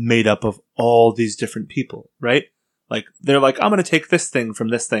are made up of all these different people, right? Like, they're like, I'm going to take this thing from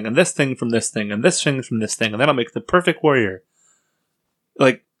this thing, and this thing from this thing, and this thing from this thing, and then I'll make the perfect warrior.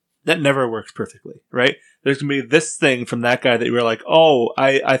 Like, that never works perfectly, right? There's going to be this thing from that guy that you were like, oh,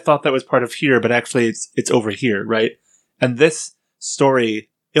 I thought that was part of here, but actually it's over here, right? And this story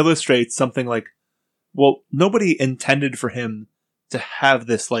illustrates something like, well, nobody intended for him to have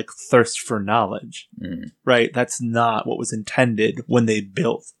this, like, thirst for knowledge, right? That's not what was intended when they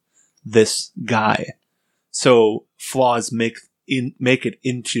built this guy. So flaws make it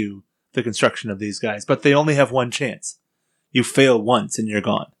into the construction of these guys, but they only have one chance. You fail once and you're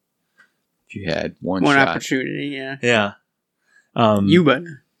gone. If you had one shot. opportunity, yeah. You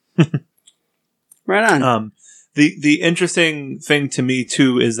better. Right on. The interesting thing to me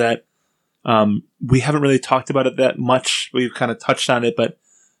too is that we haven't really talked about it that much. We've kind of touched on it, but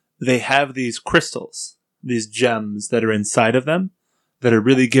they have these crystals, these gems that are inside of them, that are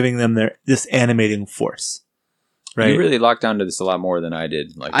really giving them this animating force, right? You really locked onto this a lot more than I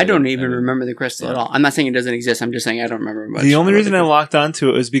did. Like I don't even remember the crystal at all. I'm not saying it doesn't exist. I'm just saying I don't remember much. The only reason I locked onto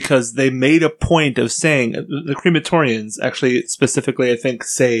it was because they made a point of saying, the crematorians actually specifically, I think,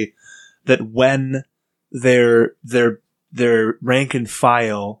 say that when their rank and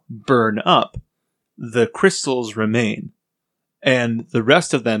file burn up, the crystals remain, and the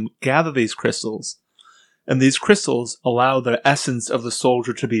rest of them gather these crystals. And these crystals allow the essence of the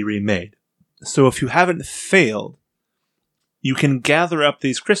soldier to be remade. So if you haven't failed, you can gather up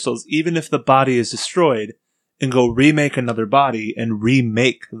these crystals, even if the body is destroyed, and go remake another body and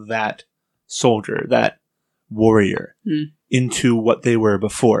remake that soldier, that warrior, into what they were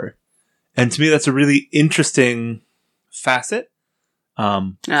before. And to me, that's a really interesting facet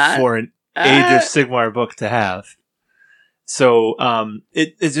for an Age of Sigmar book to have. So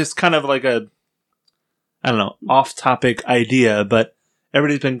it's just kind of like a, I don't know, off-topic idea, but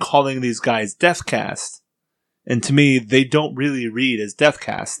everybody's been calling these guys Deathcast. And to me, they don't really read as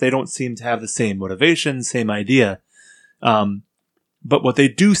Deathcast. They don't seem to have the same motivation, same idea. But what they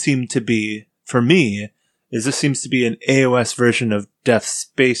do seem to be, for me, is this seems to be an AOS version of Death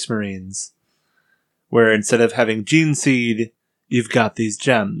Space Marines, where instead of having Gene Seed, you've got these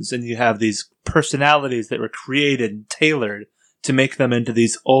gems, and you have these personalities that were created and tailored to make them into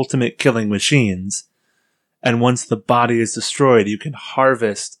these ultimate killing machines. And once the body is destroyed, you can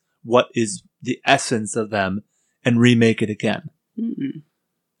harvest what is the essence of them and remake it again.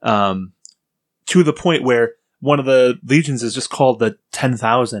 To the point where one of the legions is just called the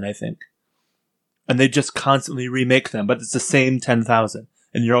 10,000, I think. And they just constantly remake them, but it's the same 10,000.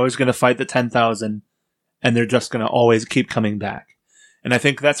 And you're always going to fight the 10,000, and they're just going to always keep coming back. And I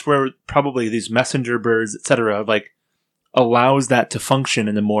think that's where probably these messenger birds, etc., like, allows that to function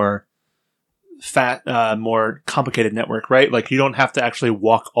in a more more complicated network, right? Like you don't have to actually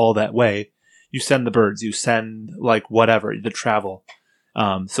walk all that way. You send the birds, you send like whatever, the travel.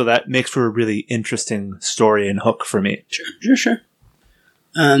 So that makes for a really interesting story and hook for me. Sure.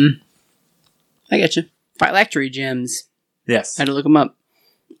 I get you. Phylactery gems. Yes. I had to look them up.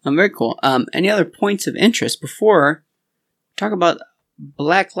 Very cool. Any other points of interest before we talk about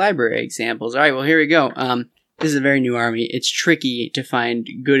Black Library examples? All right, well, here we go. This is a very new army. It's tricky to find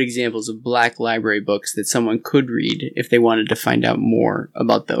good examples of Black Library books that someone could read if they wanted to find out more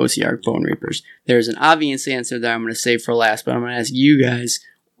about the Ossiarch Bonereapers. There's an obvious answer that I'm going to save for last, but I'm going to ask you guys,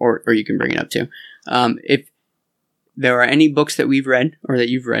 or you can bring it up too, if there are any books that we've read or that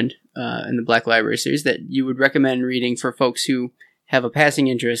you've read in the Black Library series that you would recommend reading for folks who have a passing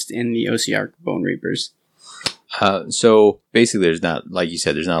interest in the Ossiarch Bonereapers. So basically, there's not, like you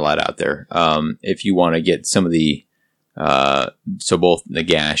said, there's not a lot out there. If you want to get some of the, so both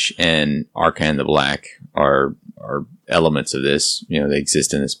Nagash and Arkan the Black are elements of this. You know, they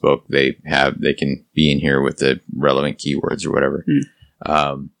exist in this book. They can be in here with the relevant keywords or whatever.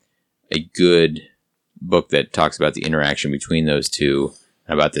 A good book that talks about the interaction between those two,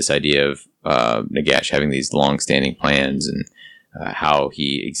 about this idea of Nagash having these long-standing plans and how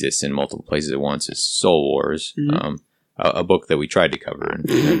he exists in multiple places at once, is Soul Wars, a book that we tried to cover,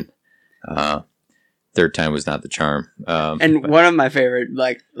 and third time was not the charm. And one of my favorite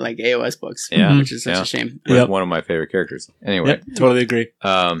like AOS books, which is such a shame. One of my favorite characters. Anyway, totally agree.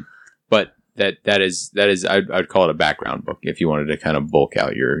 But that is I'd call it a background book if you wanted to kind of bulk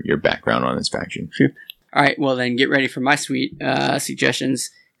out your background on this faction. Sure. All right, well then get ready for my sweet suggestions.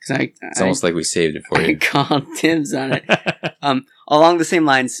 It's almost like we saved it for you. I called dibs on it. Along the same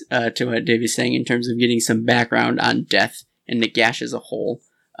lines to what Dave is saying in terms of getting some background on Death and Nagash as a whole.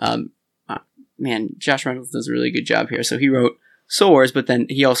 Man, Josh Reynolds does a really good job here. So he wrote Soul Wars, but then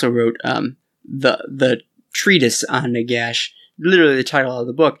he also wrote the treatise on Nagash, literally the title of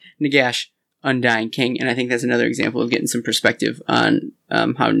the book, Nagash, Undying King. And I think that's another example of getting some perspective on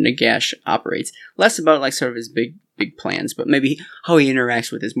how Nagash operates. Less about like sort of his big plans, but maybe how he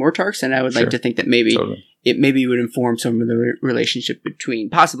interacts with his Mortarchs. And I would like to think that maybe it would inform some of the relationship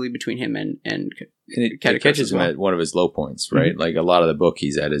possibly between him and it catches him at one of his low points, right? Like a lot of the book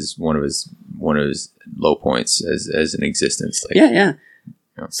he's at is one of his low points as an existence. Like, yeah.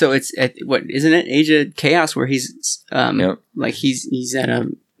 So it's at isn't it Age of Chaos where he's like he's at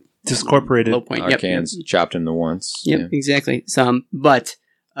a discorporated low point. Arcan's chopped him to once. Exactly. But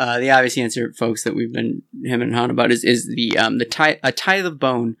the obvious answer, folks, that we've been him and Han about is A Tithe of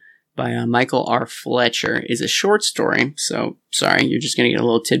Bone by Michael R. Fletcher is a short story. So sorry, you're just going to get a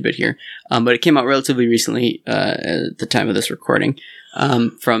little tidbit here. But it came out relatively recently at the time of this recording.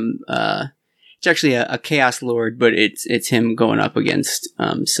 It's actually a Chaos Lord, but it's him going up against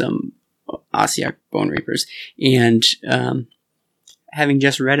some Ossiarch Bonereapers. And having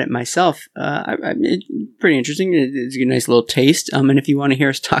just read it myself, it's pretty interesting. It's a nice little taste. And if you want to hear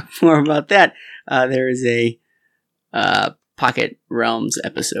us talk more about that, there is a Pocket Realms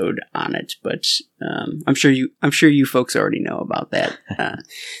episode on it. But I'm sure you folks already know about that.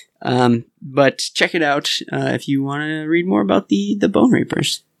 But check it out if you want to read more about the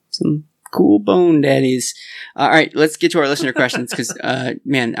Bonereapers. Some cool bone daddies. All right, let's get to our listener questions because,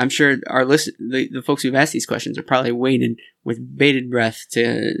 man, I'm sure the folks who've asked these questions are probably waiting with bated breath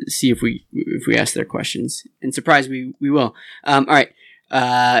to see if we ask their questions. And surprise, we will. All right.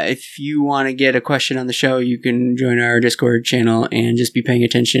 If you want to get a question on the show, you can join our Discord channel and just be paying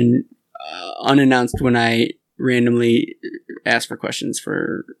attention unannounced when I randomly ask for questions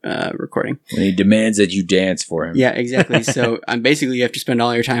for recording. When he demands that you dance for him. Yeah, exactly. So basically you have to spend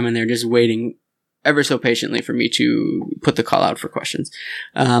all your time in there just waiting ever so patiently for me to put the call out for questions.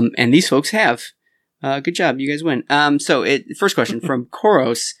 And these folks have. Good job. You guys win. First question from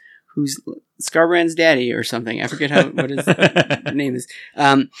Koros, who's Scarbrand's daddy or something. I forget what his name is.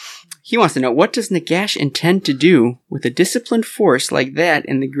 He wants to know, what does Nagash intend to do with a disciplined force like that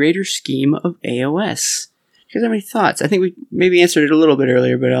in the greater scheme of AOS? Do you guys have any thoughts? I think we maybe answered it a little bit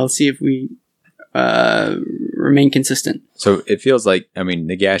earlier, but I'll see if we remain consistent. So it feels like,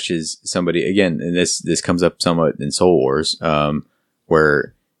 Nagash is somebody, again, and this comes up somewhat in Soul Wars,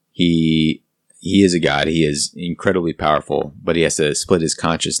 where he is a god. He is incredibly powerful, but he has to split his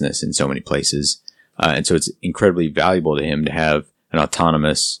consciousness in so many places. And so it's incredibly valuable to him to have an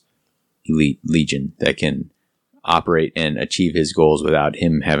autonomous elite legion that can operate and achieve his goals without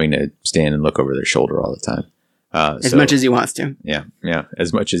him having to stand and look over their shoulder all the time. As much as he wants to. Yeah.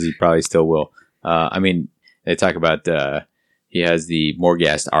 As much as he probably still will. They talk about he has the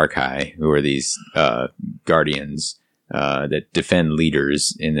Morghast Archai, who are these guardians that defend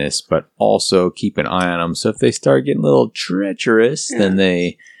leaders in this, but also keep an eye on them. So if they start getting a little treacherous, then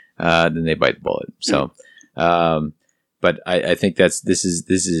they bite the bullet. So, but I think this is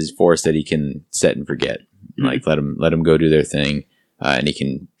his force that he can set and forget. Like let them go do their thing, and he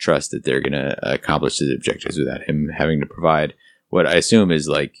can trust that they're going to accomplish his objectives without him having to provide what I assume is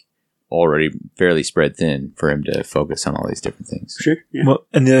like already fairly spread thin for him to focus on all these different things. Sure. Yeah. Well,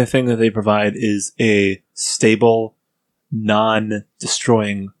 and the other thing that they provide is a stable,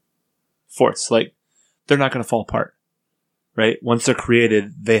 non-destroying force. Like, they're not going to fall apart, right? Once they're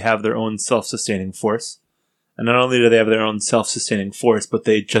created, they have their own self-sustaining force. And not only do they have their own self-sustaining force, but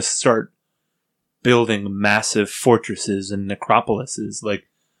they just start building massive fortresses and necropolises. Like,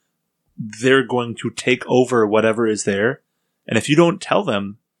 they're going to take over whatever is there. And if you don't tell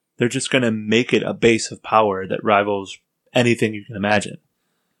them, they're just going to make it a base of power that rivals anything you can imagine,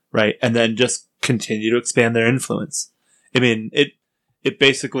 right? And then just continue to expand their influence. I mean, it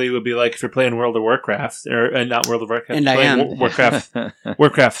basically would be like if you're playing World of Warcraft, or not World of Warcraft, and I am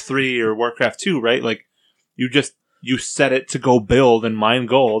Warcraft 3 or Warcraft 2, right? Like you set it to go build and mine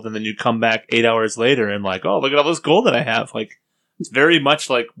gold, and then you come back 8 hours later and like, oh, look at all this gold that I have. Like, it's very much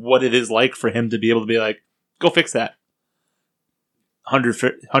like what it is like for him to be able to be like, go fix that.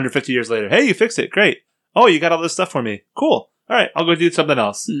 150 years later, hey, you fixed it, great. Oh, you got all this stuff for me, cool. All right, I'll go do something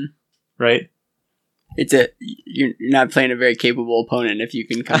else, right? You're not playing a very capable opponent if you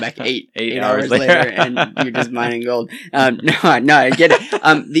can come back eight hours later and you're just mining gold. No, I get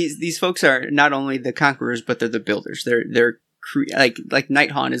it. These folks are not only the conquerors, but they're the builders. They're like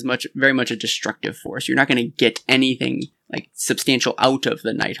Nighthaunt is very much a destructive force. You're not going to get anything like substantial out of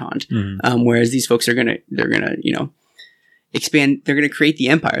the Nighthaunt. Whereas these folks they're gonna expand. They're gonna create the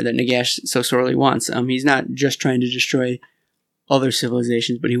empire that Nagash so sorely wants. He's not just trying to destroy other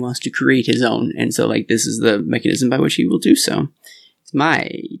civilizations, but he wants to create his own. And so like this is the mechanism by which he will do so. It's my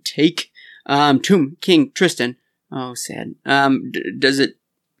take. Tomb King Tristan. Oh, sad. Does it,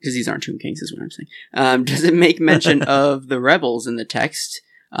 because these aren't Tomb Kings is what I'm saying. Does it make mention of the rebels in the text?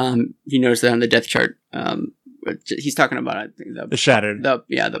 You notice that on the death chart. He's talking about, I think, the Shattered.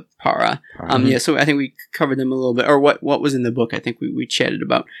 The Para. So I think we covered them a little bit, or what was in the book. I think we chatted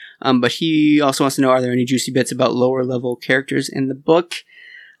about. But he also wants to know: are there any juicy bits about lower level characters in the book?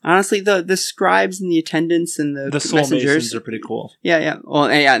 Honestly, the scribes and the attendants and the soul messengers masons are pretty cool. Yeah.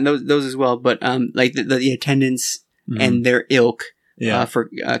 Well, yeah, and those as well. But like the attendants and their ilk for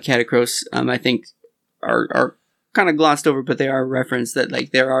Catacross, I think are kind of glossed over, but they are referenced that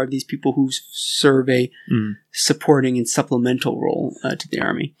like there are these people who serve a supporting and supplemental role to the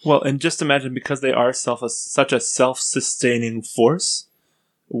army. Well, and just imagine, because they are such a self-sustaining force,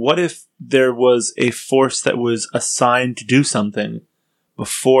 what if there was a force that was assigned to do something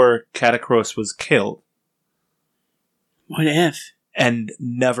before Catacross was killed? What if? And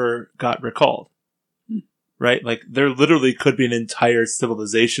never got recalled. Right? Like, there literally could be an entire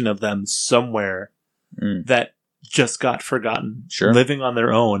civilization of them somewhere that just got forgotten, living on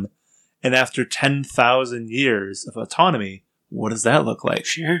their own. And after 10,000 years of autonomy, what does that look like?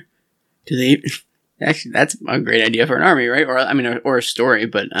 Sure. Do they... Actually, that's a great idea for an army, right? Or I mean, or a story,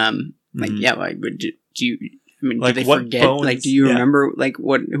 but like, yeah, like, do you... I mean, like, do they forget? Bones, like, do you remember, like,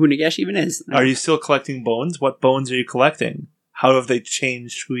 who Nagash even is? Are you still collecting bones? What bones are you collecting? How have they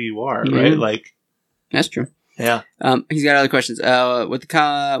changed who you are, right? Like... That's true. Yeah. He's got other questions. With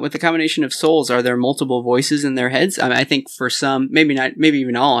the combination of souls, are there multiple voices in their heads? I mean, I think for some, maybe not, maybe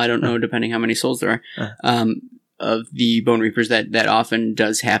even all, I don't know, depending how many souls there are, of the Bonereapers, that often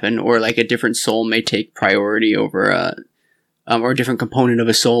does happen, or like a different soul may take priority over or a different component of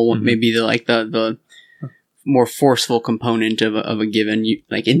a soul, maybe the more forceful component of a given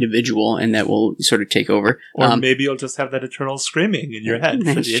like individual, and that will sort of take over. Or maybe you'll just have that eternal screaming in your head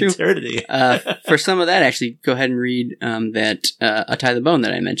for the eternity. For some of that, actually, go ahead and read that Atai the Bone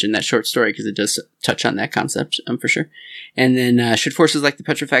that I mentioned, that short story, because it does touch on that concept for sure. And then should forces like the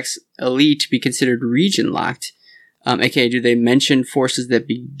Petrifex Elite be considered region-locked? AKA, do they mention forces that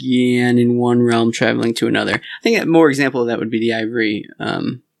began in one realm traveling to another? I think a more example of that would be the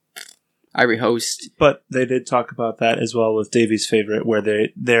Ivory Host. But they did talk about that as well with Davy's favorite, where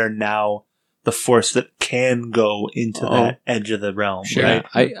they're now the force that can go into that edge of the realm. Sure.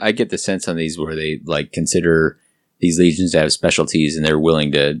 Right? I get the sense on these where they like consider these legions to have specialties, and they're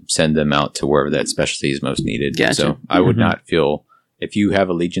willing to send them out to wherever that specialty is most needed. Gotcha. So I would not feel, if you have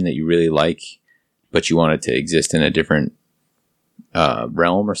a legion that you really like, but you want it to exist in a different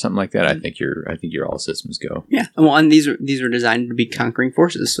realm or something like that, I think you're all systems go. Yeah. Well, and these were designed to be conquering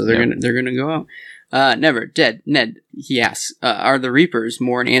forces, so they're gonna go out. Never. Dead. Ned, he asks, are the Reapers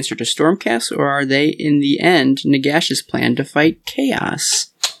more an answer to Stormcast, or are they, in the end, Nagash's plan to fight chaos?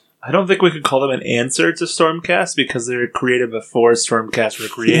 I don't think we could call them an answer to Stormcast because they were created before Stormcast were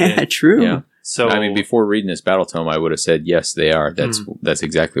created. Yeah, true. Yeah. So I mean, before reading this Battletome, I would have said yes, they are. That's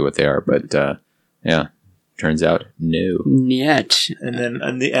exactly what they are. But yeah, turns out no. Yet. And then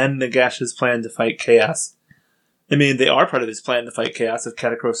in the end, Nagash's plan to fight chaos. I mean, they are part of his plan to fight chaos if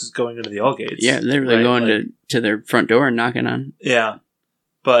Catacross is going into the Allgates. Yeah, they're really going to their front door and knocking on. Yeah.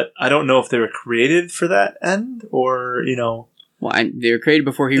 But I don't know if they were created for that end or, Well, they were created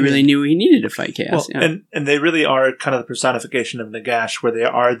before he really knew he needed to fight chaos. Well, yeah. and they really are kind of the personification of Nagash, where they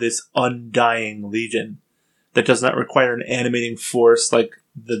are this undying legion that does not require an animating force like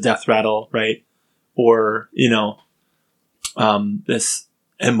the death rattle, right? Or, this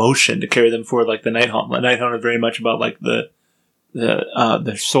emotion to carry them forward like the Nighthaunt. The Nighthaunt are very much about like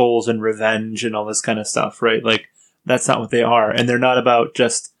their souls and revenge and all this kind of stuff, right? Like that's not what they are, and they're not about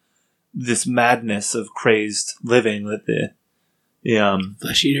just this madness of crazed living that the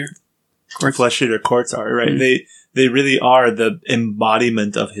Flesh Eater courts are, right? They really are the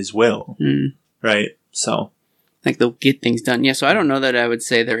embodiment of his will, right? So I think they'll get things done. Yeah, so I don't know that I would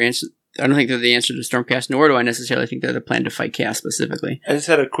say their answer. I don't think they're the answer to Stormcast, nor do I necessarily think they're the plan to fight chaos specifically. I just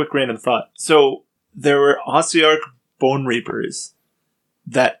had a quick random thought. So there were Ossiarch Bonereapers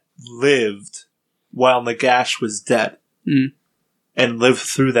that lived while Nagash was dead and lived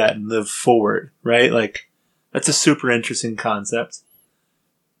through that and lived forward, right? Like, that's a super interesting concept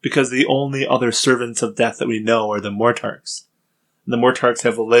because the only other servants of death that we know are the Mortarchs. And the Mortarchs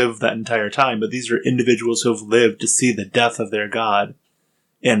have lived that entire time, but these are individuals who have lived to see the death of their god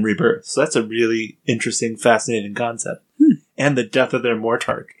and rebirth. So that's a really interesting, fascinating concept. And the death of their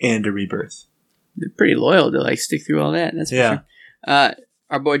Mortarch and a rebirth. They're pretty loyal to stick through all that. That's for sure.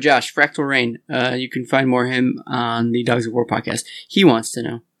 Our boy Josh, Fractal Rain, you can find more of him on the Dogs of War podcast. He wants to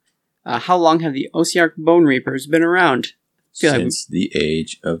know, how long have the Ossiarch Bonereapers been around? Since the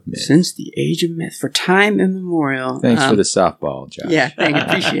age of myth. Since the age of myth. For time immemorial. Thanks for the softball, Josh. Yeah, thank you.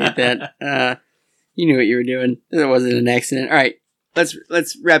 Appreciate that. You knew what you were doing. It wasn't an accident. All right.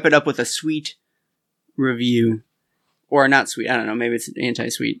 Let's wrap it up with a sweet review. Or not sweet. I don't know. Maybe it's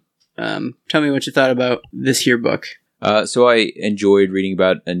anti-sweet. Tell me what you thought about this here book. So I enjoyed reading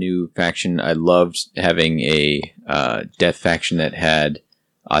about a new faction. I loved having a death faction that had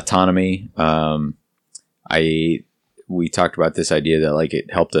autonomy. We talked about this idea that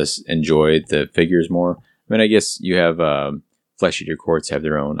it helped us enjoy the figures more. I mean, I guess you have Flesh Eater Courts have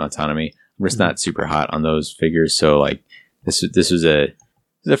their own autonomy. I'm just not super hot on those figures. So this was the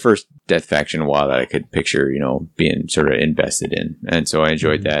first death faction in a while that I could picture, being sort of invested in. And so I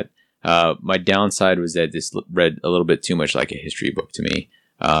enjoyed that. My downside was that this read a little bit too much like a history book to me.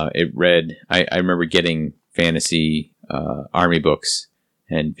 I remember getting fantasy army books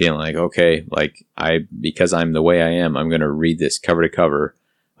and feeling because I'm the way I am, I'm going to read this cover to cover.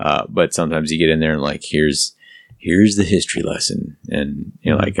 But sometimes you get in there and here's the history lesson. And,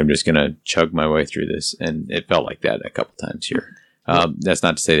 I'm just going to chug my way through this. And it felt like that a couple times here. That's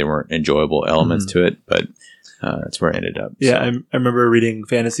not to say there weren't enjoyable elements to it, but that's where I ended up. Yeah, so. I remember reading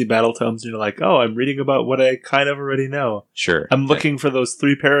fantasy Battletomes, and you're like, oh, I'm reading about what I kind of already know. Sure. I'm looking for those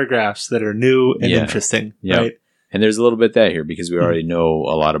 3 paragraphs that are new and interesting, right? And there's a little bit that here, because we already know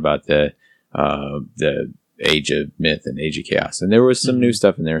a lot about the Age of Myth and Age of Chaos. And there was some new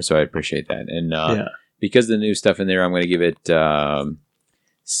stuff in there, so I appreciate that. And because of the new stuff in there, I'm going to give it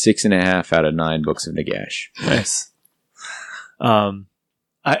 6.5 out of 9 books of Nagash. Nice.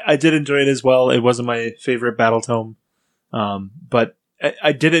 I did enjoy it as well. It wasn't my favorite Battletome, but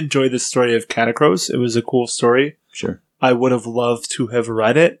I did enjoy the story of Catacross. It was a cool story. Sure. I would have loved to have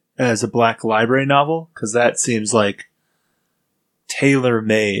read it as a Black Library novel, because that seems like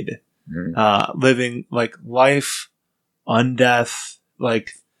tailor-made. Living life, undeath,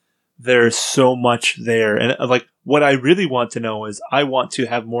 there's so much there. And what I really want to know is I want to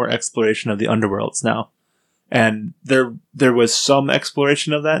have more exploration of the underworlds now. And there was some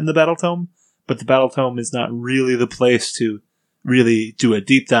exploration of that in the Battletome, but the Battletome is not really the place to really do a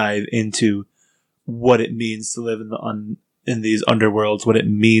deep dive into what it means to live in these underworlds, what it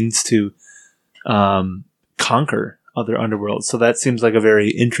means to conquer other underworlds. So that seems like a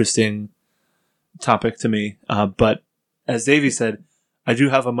very interesting topic to me. But as Davey said, I do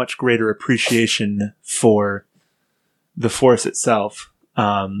have a much greater appreciation for the Force itself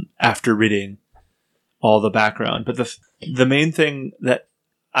after reading all the background. But the main thing that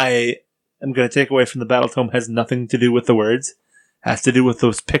I am going to take away from the Battletome has nothing to do with the words. Has to do with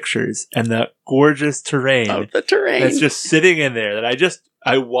those pictures and the gorgeous terrain. Oh, the terrain. That's just sitting in there that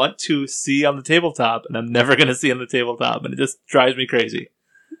I want to see on the tabletop, and I'm never going to see on the tabletop, and it just drives me crazy.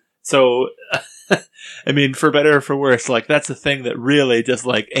 So, I mean, for better or for worse, like, that's the thing that really just,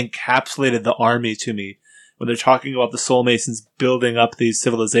 like, encapsulated the army to me. When they're talking about the Soul Masons building up these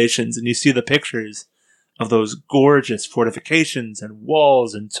civilizations, and you see the pictures of those gorgeous fortifications and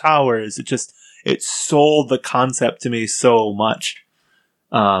walls and towers, it sold the concept to me so much.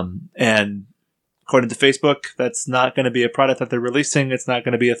 And according to Facebook, that's not going to be a product that they're releasing. It's not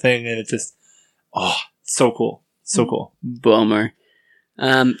going to be a thing. And it's just, so cool. So cool. Bummer.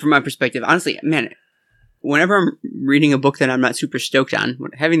 From my perspective, honestly, man, whenever I'm reading a book that I'm not super stoked on,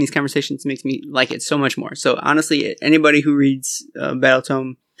 having these conversations makes me like it so much more. So honestly, anybody who reads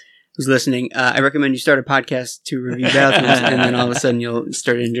Battletome who's listening, I recommend you start a podcast to review Battletomes, and then all of a sudden you'll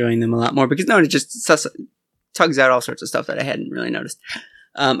start enjoying them a lot more. Because it just tugs out all sorts of stuff that I hadn't really noticed.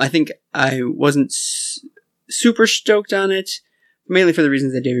 I think I wasn't super stoked on it, mainly for the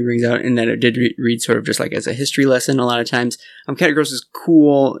reasons that Davey brings out, and that it did read sort of just like as a history lesson a lot of times. Catacross is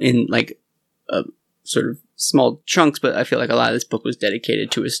cool in like sort of small chunks, but I feel like a lot of this book was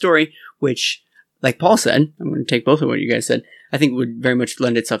dedicated to a story, which, like Paul said, I'm going to take both of what you guys said, I think would very much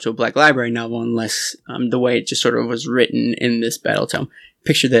lend itself to a Black Library novel, unless the way it just sort of was written in this Battletome.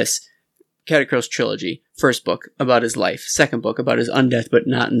 Picture this. Catacross trilogy. First book, about his life. Second book, about his undeath, but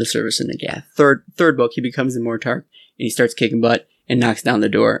not in the service of Nagath. Third book, he becomes the Mortarch, and he starts kicking butt and knocks down the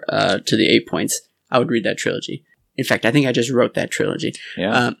door to the 8 points. I would read that trilogy. In fact, I think I just wrote that trilogy.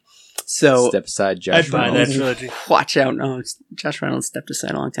 Yeah. So step aside, Josh I'd buy Reynolds. that trilogy. Watch out. No, Josh Reynolds stepped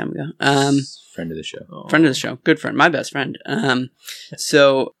aside a long time ago. Friend of the show. Friend of the show. Good friend. My best friend.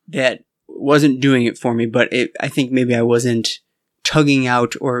 So that wasn't doing it for me, but I think maybe I wasn't tugging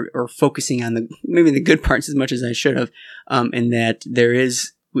out or focusing on maybe the good parts as much as I should have. And that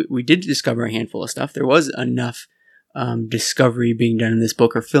we did discover a handful of stuff. There was enough discovery being done in this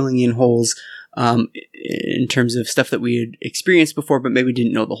book, or filling in holes in terms of stuff that we had experienced before, but maybe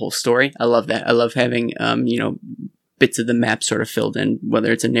didn't know the whole story. I love that. I love having, bits of the map sort of filled in, whether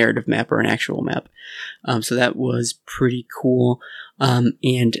it's a narrative map or an actual map. So that was pretty cool.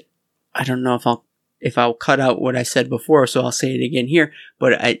 And I don't know if I'll cut out what I said before, so I'll say it again here,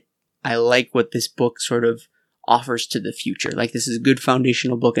 but I like what this book sort of offers to the future. Like, this is a good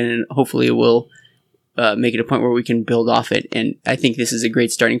foundational book, and hopefully it will make it a point where we can build off it. And I think this is a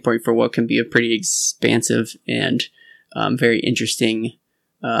great starting point for what can be a pretty expansive and very interesting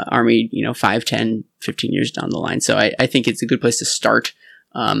army, 5, 10, 15 years down the line. So I think it's a good place to start.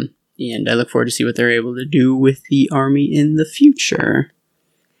 And I look forward to see what they're able to do with the army in the future.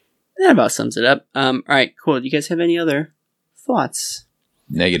 That about sums it up. All right, cool. Do you guys have any other thoughts?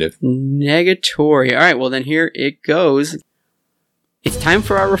 Negative. Negatory. All right, well then here it goes. It's time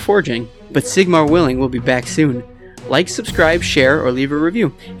for our reforging, but Sigmar willing, we'll be back soon. Like, subscribe, share, or leave a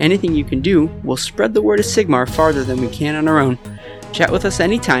review. Anything you can do will spread the word of Sigmar farther than we can on our own. Chat with us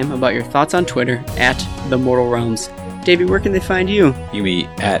anytime about your thoughts on Twitter at The Mortal Realms. Davey, where can they find you? You can be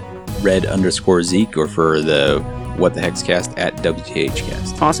at red_Zeke, or for the What the Heck's cast at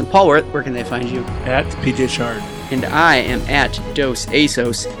WTHcast. Awesome. Paul, where can they find you? At PJ Shard. And I am at Dos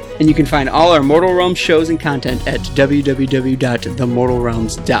Asos. And you can find all our Mortal Realms shows and content at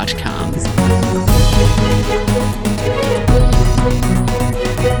www.themortalrealms.com.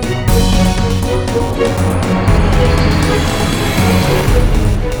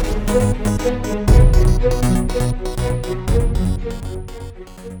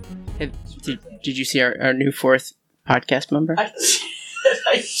 Did you see our new 4th podcast member? I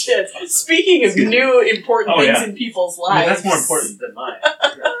did. Speaking of new important things in people's lives. That's more important than mine.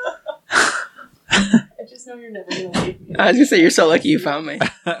 I just know you're never going to leave me. I was going to say, you're so lucky you found me.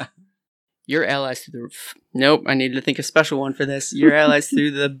 Your allies through the... Nope, I need to think a special one for this. Your allies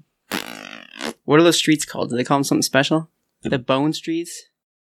through the... What are those streets called? Do they call them something special? The Bone Streets?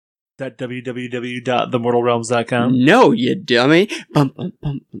 At www.themortalrealms.com. No, you dummy. Bum, bum,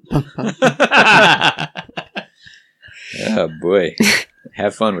 bum, bum, bum. Oh, boy.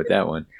 Have fun with that one.